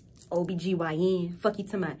OBGYN, fuck you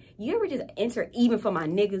to my, you ever just even for my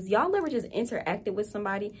niggas, y'all ever just interacted with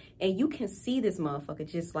somebody and you can see this motherfucker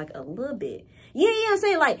just like a little bit? Yeah, you know what I'm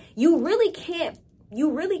saying? Like, you really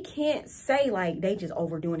can't say like they just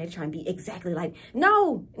overdoing it, trying to be exactly like,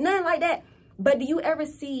 no, nothing like that. But do you ever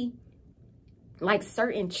see like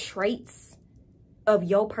certain traits of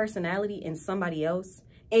your personality in somebody else?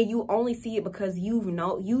 And you only see it because you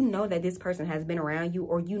know that this person has been around you,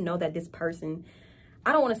 or you know that this person,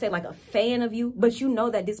 I don't want to say like a fan of you, but you know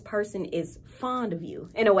that this person is fond of you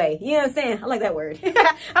in a way. You know what I'm saying? I like that word.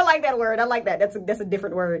 I like that word. I like that. That's a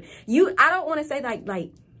different word. I don't want to say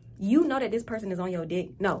like, you know that this person is on your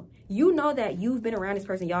dick. No, you know that you've been around this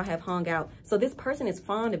person. Y'all have hung out. So this person is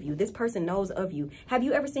fond of you. This person knows of you. Have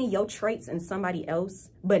you ever seen your traits in somebody else,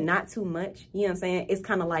 but not too much? You know what I'm saying? It's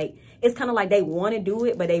kind of like they want to do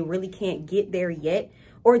it, but they really can't get there yet.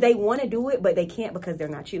 Or they want to do it, but they can't because they're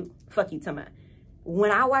not you. Fuck you, Tama.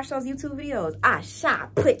 When I watch those YouTube videos, I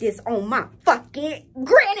shall put this on my fucking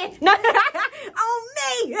granny. No, on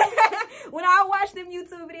me. When I watch them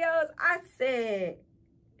YouTube videos, I said,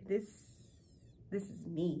 this is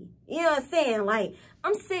me. You know what I'm saying? Like,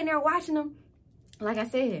 I'm sitting there watching them. Like I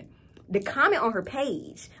said, the comment on her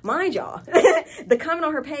page, mind y'all, the comment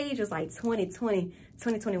on her page was like 2020,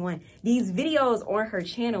 2021. These videos on her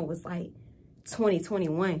channel was like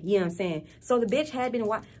 2021, you know what I'm saying? So the bitch had been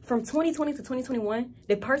from 2020 to 2021.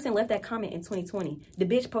 The person left that comment in 2020. The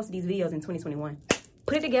bitch posted these videos in 2021.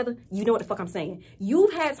 Put it together, you know what the fuck I'm saying.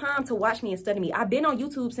 You've had time to watch me and study me. I've been on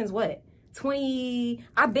YouTube since what?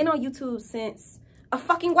 I've been on YouTube since a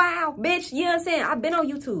fucking while, bitch. You know what I'm saying? I've been on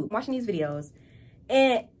YouTube watching these videos,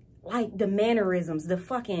 and like the mannerisms, the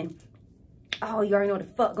fucking, oh, you already know what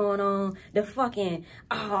the fuck going on. The fucking,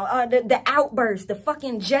 the outbursts, the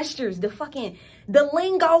fucking gestures, the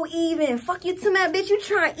lingo even. Fuck you to my bitch. You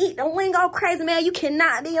trying to eat the lingo crazy, man. You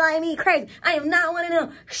cannot be like me crazy. I am not one of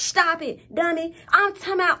them. Stop it, dummy. I'm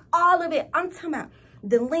talking about all of it. I'm talking about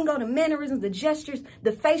the lingo, the mannerisms, the gestures,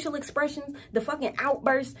 the facial expressions, the fucking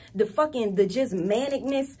outbursts, the just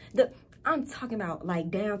manicness, I'm talking about like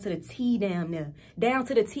down to the T damn near. Down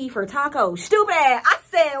to the T for taco. Stupid ass. I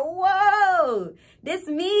said, whoa, this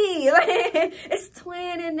me. It's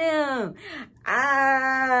twin in them.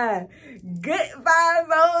 Good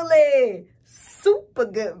vibes only. Super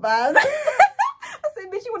good vibes. I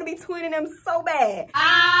said, bitch, you want to be twinning them so bad.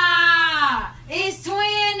 It's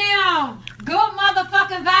twin them. Good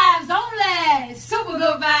motherfucking vibes only. Super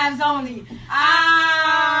good vibes only.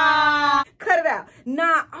 Cut it out.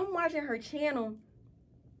 Nah, I'm watching her channel.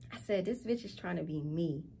 I said, this bitch is trying to be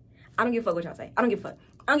me. I don't give a fuck what y'all say. I don't give a fuck.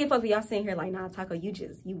 I don't give a fuck if y'all sitting here like, nah, Taco, you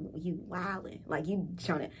wildin'. Like, you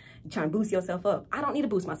trying to boost yourself up. I don't need to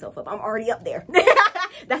boost myself up. I'm already up there.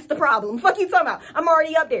 That's the problem. Fuck you talking about. I'm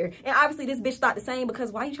already up there. And obviously this bitch thought the same,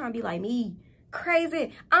 because why you trying to be like me?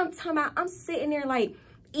 Crazy. I'm talking about, I'm sitting there like,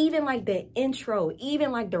 even like the intro,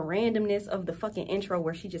 even like the randomness of the fucking intro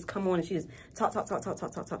where she just come on and she just talk.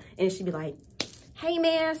 And she'd be like, hey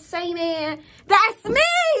man, say man, that's me.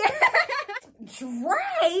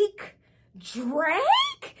 Drake,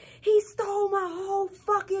 he stole my whole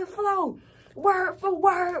fucking flow. Word for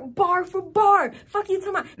word, bar for bar. Fuck you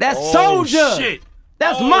talking about. That's Soldier. Shit.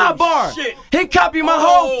 That's my bar. Shit. He copied my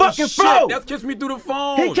whole fucking flow. That's kissed me through the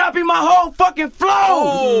phone. He copied my whole fucking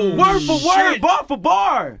flow. Word for word, bar for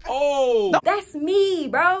bar. Oh. That's me,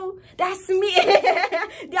 bro. That's me.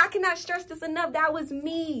 I cannot stress this enough. That was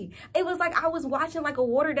me. It was like I was watching like a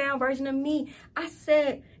watered down version of me. I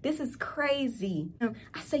said, this is crazy.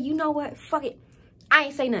 I said, you know what? Fuck it. I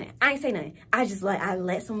ain't say nothing. I just I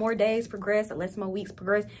let some more days progress. I let some more weeks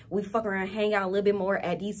progress. We fuck around, hang out a little bit more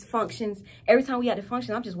at these functions. Every time we at the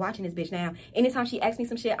function, I'm just watching this bitch now. Anytime she asks me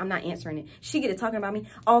some shit, I'm not answering it. She get to talking about me.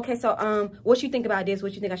 Oh, okay, so what you think about this?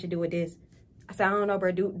 What you think I should do with this? I said, I don't know,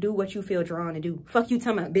 bro. Do what you feel drawn to do. Fuck you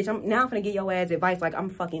talking about, bitch. I'm finna give your ass advice like I'm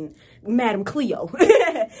fucking Madam Cleo.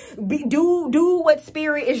 do what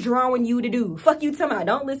spirit is drawing you to do. Fuck you talking about.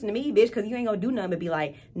 Don't listen to me, bitch, because you ain't gonna do nothing but be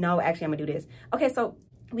like, no, actually, I'm gonna do this. Okay, so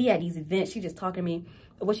we had these events. She just talking to me.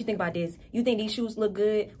 What you think about this? You think these shoes look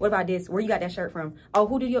good? What about this? Where you got that shirt from? Oh,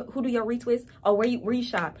 who do your retwist? Oh, where you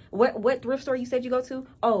shop? What thrift store you said you go to?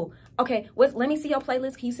 Oh, okay. Let me see your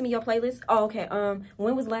playlist. Can you send me your playlist? Oh, okay.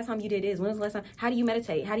 When was the last time you did this? When was the last time? How do you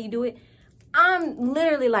meditate? How do you do it? I'm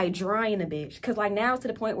literally like drying a bitch. Cause like now to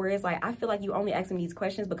the point where it's like I feel like you only asking me these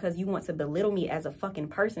questions because you want to belittle me as a fucking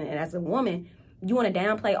person and as a woman. You want to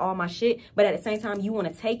downplay all my shit, but at the same time you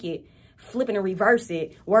want to take it, flip it and reverse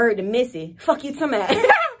it, word to miss it. Fuck you talking about.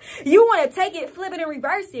 You want to take it, flip it and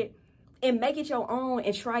reverse it and make it your own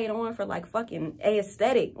and try it on for like fucking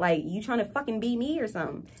aesthetic. Like you trying to fucking be me or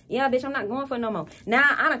something. Yeah, bitch, I'm not going for it no more.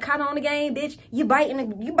 Now I done caught on the game, bitch. You biting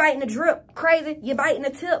the drip, crazy. You biting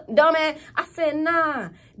the tip, dumbass. I said, nah,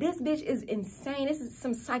 this bitch is insane. This is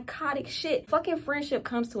some psychotic shit. Fucking friendship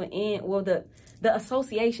comes to an end. Well, the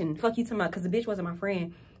association, fuck you talking about, because the bitch wasn't my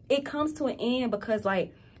friend. It comes to an end because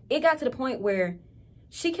like, it got to the point where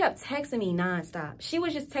she kept texting me nonstop. She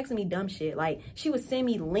was just texting me dumb shit. Like, she would send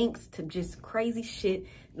me links to just crazy shit.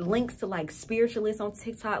 Links to, like, spiritualists on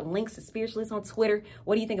TikTok. Links to spiritualists on Twitter.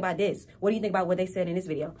 What do you think about this? What do you think about what they said in this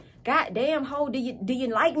video? Goddamn, ho, do you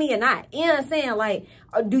like me or not? You know what I'm saying? Like,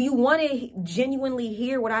 do you want to genuinely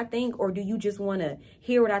hear what I think? Or do you just want to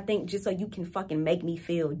hear what I think just so you can fucking make me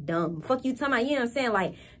feel dumb? Fuck you talking about, you know what I'm saying?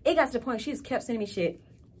 Like, it got to the point she just kept sending me shit.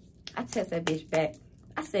 I text that bitch back.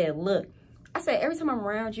 I said, look. I said, every time I'm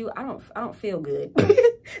around you, I don't feel good.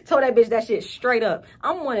 Told that bitch that shit straight up.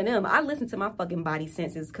 I'm one of them. I listen to my fucking body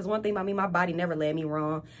senses. Because one thing about me, my body never led me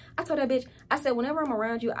wrong. I told that bitch, I said, whenever I'm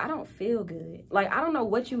around you, I don't feel good. Like, I don't know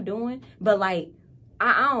what you doing, but like,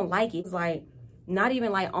 I don't like it. It's like, not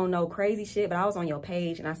even like on no crazy shit, but I was on your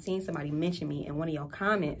page and I seen somebody mention me in one of your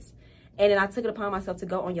comments. And then I took it upon myself to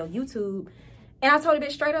go on your YouTube. And I told the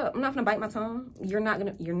bitch straight up, I'm not gonna bite my tongue. You're not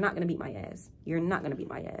gonna beat my ass. You're not gonna beat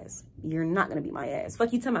my ass. You're not gonna beat my ass.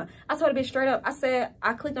 Fuck you talking about. I told the bitch straight up, I said,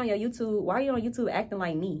 I clicked on your YouTube. Why are you on YouTube acting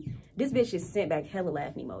like me? This bitch just sent back hella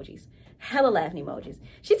laughing emojis. Hella laughing emojis.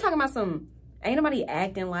 She talking about some, ain't nobody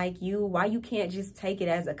acting like you. Why you can't just take it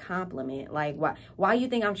as a compliment? Like, why you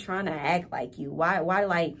think I'm trying to act like you? Why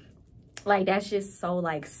like that's just so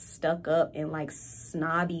like stuck up and like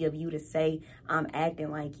snobby of you to say I'm acting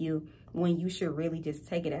like you, when you should really just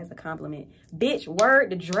take it as a compliment. Bitch, word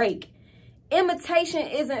to Drake. Imitation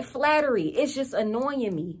isn't flattery. It's just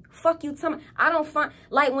annoying me. Fuck you, tell me. I don't find,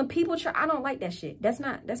 like when people try, I don't like that shit. That's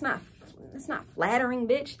not flattering,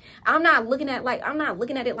 bitch. I'm not looking at it like,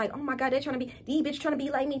 oh my God, they're trying to be, these bitch trying to be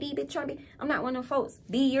like me, these bitch trying to be, I'm not one of them folks.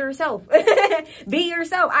 Be yourself. Be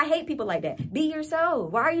yourself. I hate people like that. Be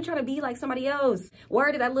yourself. Why are you trying to be like somebody else?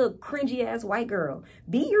 Word to that little cringy ass white girl.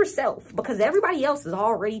 Be yourself, because everybody else is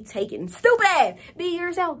already taken. Stupid ass. Be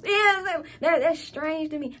yourself. Yeah, that's strange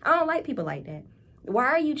to me. I don't like people like that. Why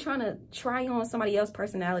are you trying to try on somebody else's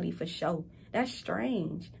personality for show? That's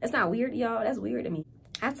strange. That's not weird, y'all. That's weird to me.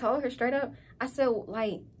 I told her straight up, I said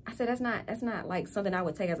that's not like something I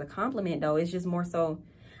would take as a compliment though. It's just more so,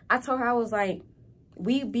 I told her, I was like,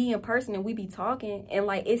 we be in person and we be talking, and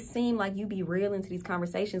like it seemed like you be real into these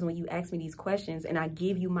conversations when you ask me these questions and I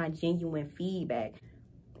give you my genuine feedback.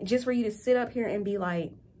 Just for you to sit up here and be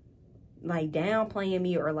like downplaying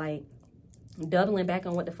me or like doubling back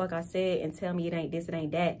on what the fuck I said and tell me it ain't this, it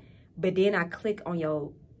ain't that. But then I click on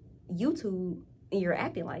your YouTube and you're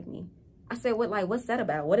acting like me. I said, what's that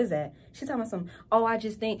about? What is that? She's talking about some, oh, I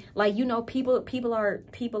just think, like, you know, people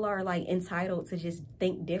are like entitled to just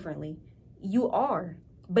think differently. You are,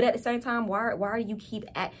 But at the same time, why do you keep,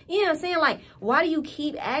 you know what I'm saying? Like, why do you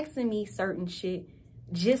keep asking me certain shit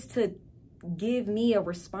just to give me a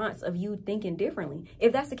response of you thinking differently?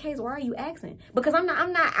 If that's the case, why are you asking? Because I'm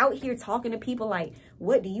not out here talking to people like,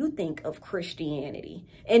 what do you think of Christianity?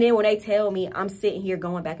 And then when they tell me, I'm sitting here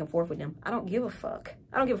going back and forth with them. I don't give a fuck.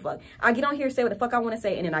 I don't give a fuck. I get on here, say what the fuck I want to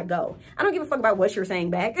say, and then I go. I don't give a fuck about what you're saying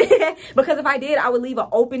back. Because if I did, I would leave an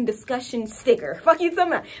open discussion sticker. Fuck you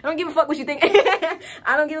something. I don't give a fuck what you think.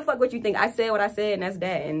 I don't give a fuck what you think. I said what I said, and that's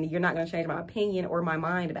that. And you're not going to change my opinion or my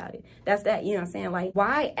mind about it. That's that. You know what I'm saying? Like,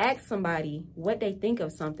 why ask somebody what they think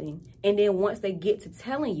of something, and then once they get to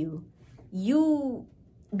telling you, you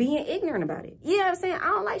being ignorant about it? You know what I'm saying? I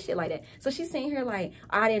don't like shit like that. So she's sitting here like,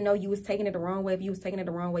 I didn't know you was taking it the wrong way. If you was taking it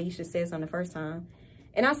the wrong way, you should have said something the first time.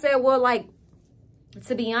 And I said, well, like,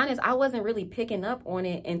 to be honest, I wasn't really picking up on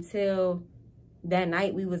it until that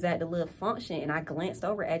night we was at the little function, and I glanced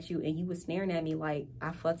over at you and you was staring at me like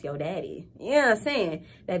I fucked your daddy. You know what I'm saying?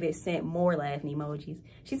 That bitch sent more laughing emojis.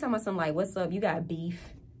 She's talking about something like, what's up? You got beef?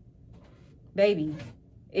 Baby,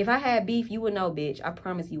 if I had beef, you would know, bitch. I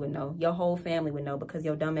promise you would know. Your whole family would know because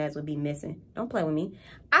your dumb ass would be missing. Don't play with me.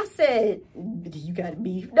 I said, you got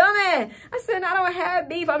beef? Dumbass. I said, I don't have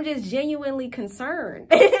beef. I'm just genuinely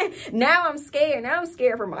concerned. Now I'm scared. Now I'm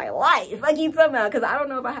scared for my life. Like you talking about, because I don't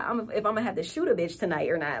know if I'm going to have to shoot a bitch tonight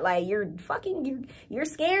or not. Like, you're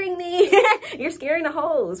scaring me. You're scaring the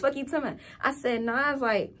hoes. Fuck you talking about. I said, no, I was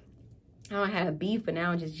like, I don't have beef, but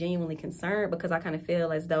now I'm just genuinely concerned because I kind of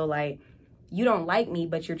feel as though, like, you don't like me,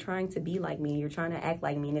 but you're trying to be like me. You're trying to act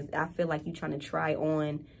like me. And I feel like you're trying to try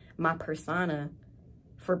on my persona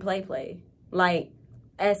for play. Like,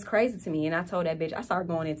 that's crazy to me. And I told that bitch, I started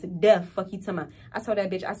going into death. Fuck you talking about. I told that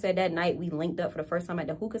bitch, I said that night we linked up for the first time at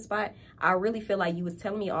the hookah spot, I really feel like you was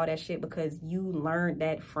telling me all that shit because you learned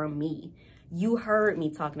that from me. You heard me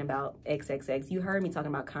talking about XXX. You heard me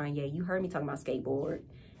talking about Kanye. You heard me talking about skateboard,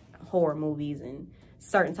 horror movies, and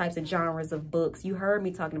certain types of genres of books. You heard me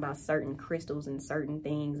talking about certain crystals and certain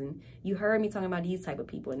things, and you heard me talking about these type of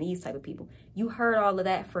people and these type of people. You heard all of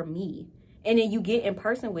that from me, and then you get in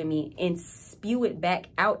person with me and spew it back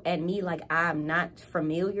out at me like I'm not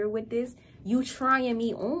familiar with this. You trying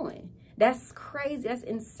me on. That's crazy. That's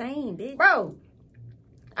insane, bitch. Bro,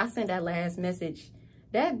 I sent that last message.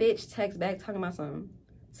 That bitch text back talking about something.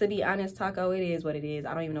 To be honest, Taco, it is what it is.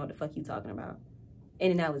 I don't even know what the fuck you talking about. And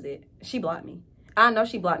then that was it. She blocked me. I know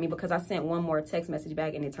she blocked me because I sent one more text message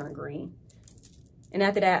back and it turned green. And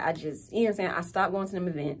after that, I just, you know what I'm saying? I stopped going to them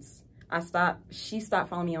events. She stopped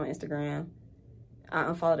following me on Instagram. I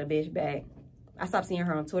unfollowed the bitch back. I stopped seeing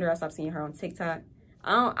her on Twitter. I stopped seeing her on TikTok.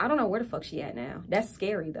 I don't know where the fuck she at now. That's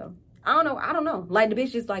scary though. I don't know. Like, the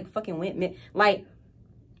bitch just like fucking went, like,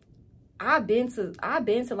 I've been to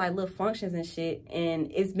like little functions and shit,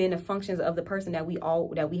 and it's been the functions of the person that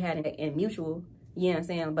we had in mutual. You know what I'm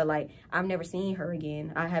saying? But like, I've never seen her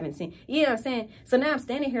again. I haven't seen, you know what I'm saying? So now I'm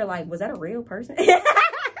standing here like, was that a real person?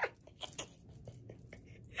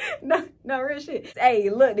 No, real shit. Hey,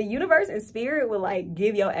 look, the universe and spirit will like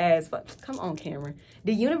give your ass, come on, camera.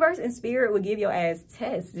 The universe and spirit will give your ass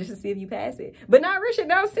tests just to see if you pass it. But not real shit.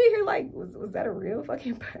 Now I'm sitting here like, was that a real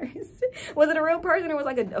fucking person? Was it a real person or was it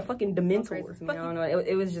like a fucking dementor? I don't know.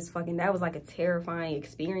 It was just fucking, that was like a terrifying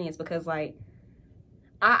experience because like,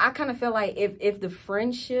 I kind of feel like if the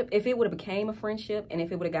friendship, if it would have became a friendship and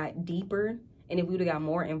if it would have got deeper and if we would have got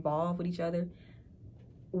more involved with each other,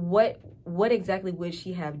 what exactly would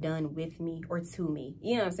she have done with me or to me?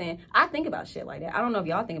 You know what I'm saying? I think about shit like that. I don't know if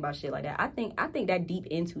y'all think about shit like that. I think that deep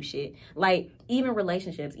into shit. Like, even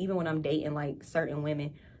relationships, even when I'm dating like certain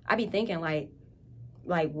women, I be thinking like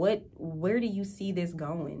where do you see this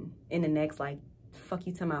going in the next, like, fuck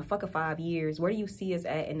you talking about, fuck a 5 years, where do you see us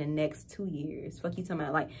at in the next 2 years? Fuck you talking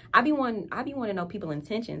about, like, I be wanting to know people's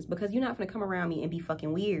intentions, because you're not gonna come around me and be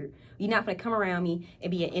fucking weird. You're not gonna come around me and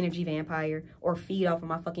be an energy vampire or feed off of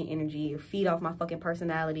my fucking energy or feed off my fucking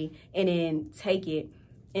personality and then take it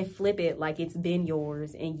and flip it like it's been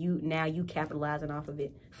yours and you capitalizing off of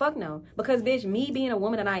it. Fuck no. Because bitch, me being a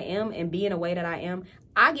woman that I am and being the way that I am,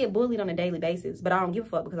 I get bullied on a daily basis, but I don't give a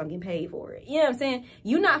fuck because I'm getting paid for it. You know what I'm saying?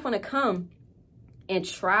 You're not gonna come and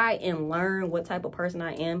try and learn what type of person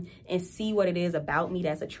I am and see what it is about me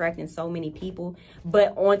that's attracting so many people.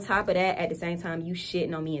 But on top of that, at the same time, you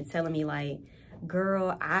shitting on me and telling me like,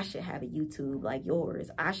 girl, I should have a YouTube like yours.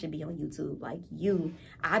 I should be on YouTube like you.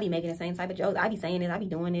 I be making the same type of jokes. I be saying this. I be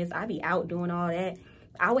doing this. I be out doing all that.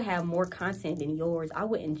 I would have more content than yours. I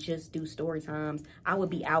wouldn't just do story times. I would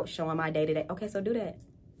be out showing my day-to-day. Okay, so do that.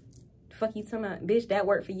 Fuck you talking about, bitch, that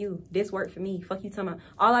worked for you. This worked for me. Fuck you talking about.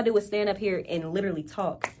 All I do is stand up here and literally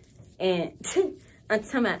talk. And I'm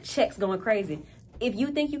talking about checks going crazy. if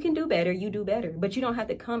you think you can do better, you do better. But you don't have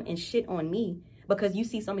to come and shit on me because you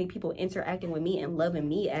see so many people interacting with me and loving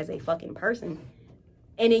me as a fucking person.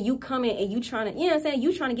 And then you come in and you trying to, you know what I'm saying?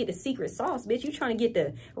 You trying to get the secret sauce, bitch. You trying to get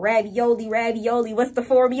the ravioli. What's the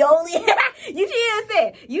formioli? You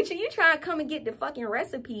know you trying to come and get the fucking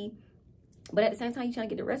recipe. But at the same time, you trying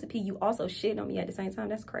to get the recipe, you also shit on me at the same time.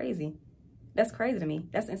 That's crazy. That's crazy to me.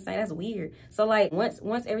 That's insane. That's weird. So like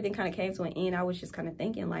once everything kind of came to an end, I was just kind of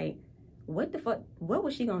thinking like, what the fuck? What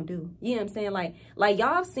was she gonna do? You know what I'm saying? Like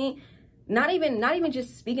y'all have seen, not even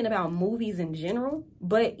just speaking about movies in general,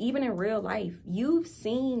 but even in real life, you've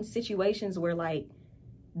seen situations where like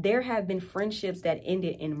there have been friendships that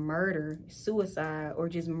ended in murder, suicide, or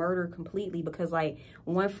just murder completely because like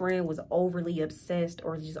one friend was overly obsessed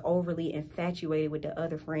or just overly infatuated with the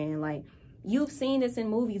other friend. Like you've seen this in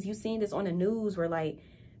movies, you've seen this on the news where like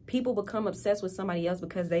people become obsessed with somebody else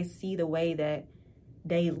because they see the way that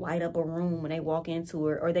they light up a room when they walk into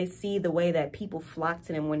it, or they see the way that people flock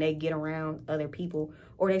to them when they get around other people,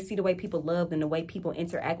 or they see the way people love them, the way people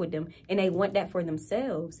interact with them, and they want that for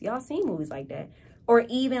themselves. Y'all seen movies like that. Or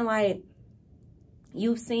even like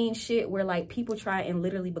you've seen shit where like people try and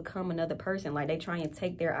literally become another person, like they try and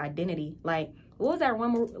take their identity. Like what was that one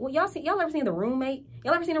more, well, y'all ever seen The Roommate?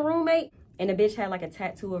 Y'all ever seen A Roommate? And the bitch had like a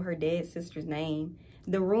tattoo of her dead sister's name.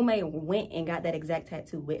 The roommate went and got that exact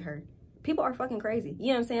tattoo with her. People are fucking crazy. You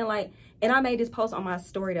know what I'm saying? Like, and I made this post on my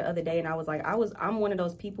story the other day, and I was like, I'm one of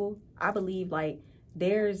those people. I believe like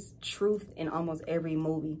there's truth in almost every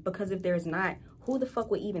movie, because if there's not, who the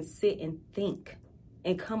fuck would even sit and think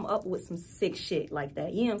and come up with some sick shit like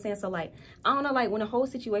that? You know what I'm saying? So like, I don't know, like when the whole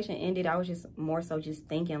situation ended, I was just more so just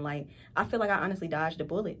thinking like, I feel like I honestly dodged a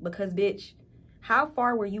bullet, because bitch, how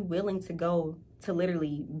far were you willing to go to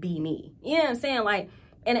literally be me? You know what I'm saying? Like,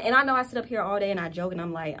 and I know I sit up here all day and I joke and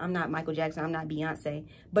I'm like, I'm not Michael Jackson, I'm not Beyonce.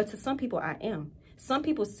 But to some people, I am. Some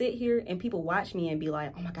people sit here and people watch me and be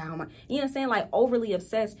like, oh my God, oh my, you know what I'm saying? Like overly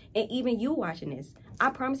obsessed. And even you watching this,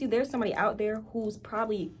 I promise you there's somebody out there who's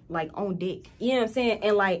probably like on dick. You know what I'm saying?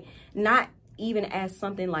 And like, not even as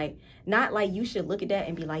something like, not like you should look at that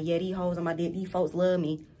and be like, yeah, these hoes on my dick, these folks love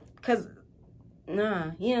me. Cause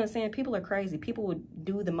nah, you know what I'm saying? People are crazy. People would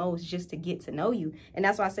do the most just to get to know you. And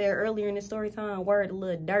that's why I said earlier in the story time, word a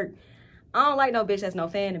little dirt. I don't like no bitch that's no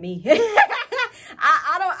fan of me.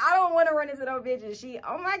 I don't want to run into no bitch and she,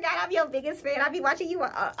 oh my God, I'm your biggest fan. I be watching you.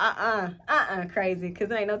 Crazy. Because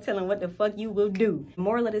there ain't no telling what the fuck you will do. The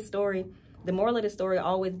moral of this story,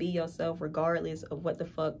 always be yourself regardless of what the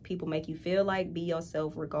fuck people make you feel like. Be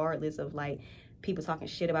yourself regardless of like people talking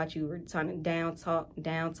shit about you or trying to down talk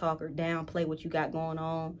or downplay what you got going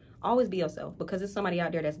on. Always be yourself, because there's somebody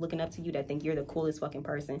out there that's looking up to you that think you're the coolest fucking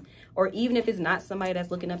person. Or even if it's not somebody that's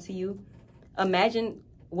looking up to you, imagine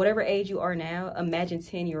whatever age you are now, imagine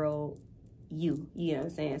 10-year-old you. You know what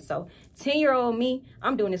I'm saying? So 10-year-old me,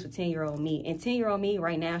 I'm doing this for 10-year-old me. And 10-year-old me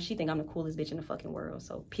right now, she think I'm the coolest bitch in the fucking world.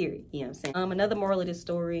 So period. You know what I'm saying? Another moral of this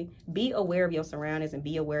story, be aware of your surroundings and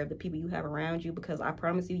be aware of the people you have around you, because I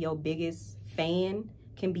promise you, your biggest fan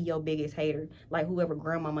can be your biggest hater. Like whoever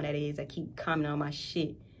grandmama that is that keep commenting on my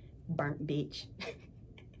shit. Burnt bitch.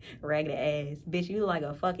 Ragged ass. Bitch, you look like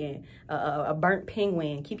a fucking a burnt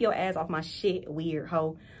penguin. Keep your ass off my shit, weird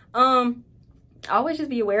hoe. Always just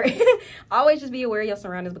be aware. Always just be aware of your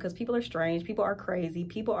surroundings, because people are strange. People are crazy.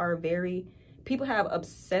 People have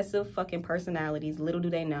obsessive fucking personalities. Little do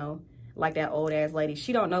they know. Like that old ass lady.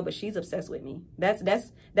 She don't know, but she's obsessed with me. That's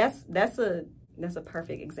a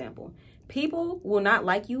perfect example. People will not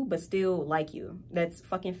like you, but still like you. That's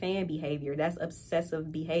fucking fan behavior. That's obsessive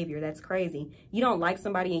behavior. That's crazy. You don't like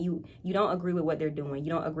somebody and you don't agree with what they're doing. You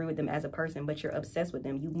don't agree with them as a person, but you're obsessed with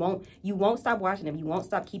them. You won't stop watching them. You won't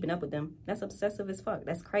stop keeping up with them. That's obsessive as fuck.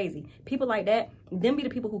 That's crazy. People like that, them be the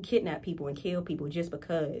people who kidnap people and kill people just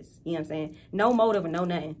because. You know what I'm saying? No motive or no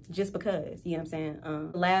nothing. Just because. You know what I'm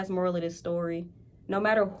saying? Last moral of this story. No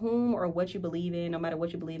matter whom or what you believe in, I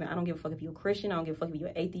don't give a fuck if you're a Christian. I don't give a fuck if you're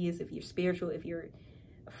an atheist, if you're spiritual, if you're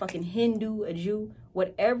a fucking Hindu, a Jew.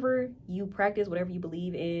 Whatever you practice, whatever you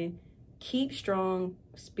believe in, keep strong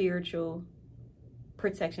spiritual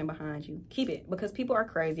protection behind you. Keep it, because people are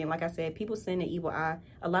crazy. And like I said, people send an evil eye.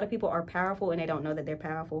 A lot of people are powerful and they don't know that they're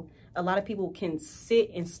powerful. A lot of people can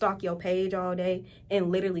sit and stalk your page all day and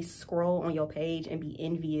literally scroll on your page and be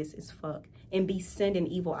envious as fuck. And be sending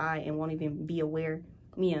evil eye and won't even be aware.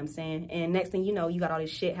 You know what I'm saying? And next thing you know, you got all this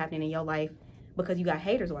shit happening in your life because you got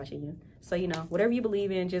haters watching you. So, you know, whatever you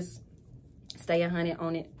believe in, just stay 100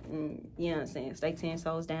 on it. You know what I'm saying? Stay 10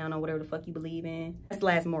 souls down on whatever the fuck you believe in. That's the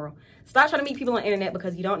last moral. Stop trying to meet people on the internet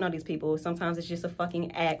because you don't know these people. Sometimes it's just a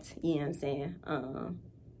fucking act. You know what I'm saying?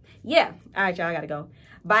 Yeah. All right, y'all. I gotta go.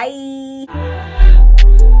 Bye.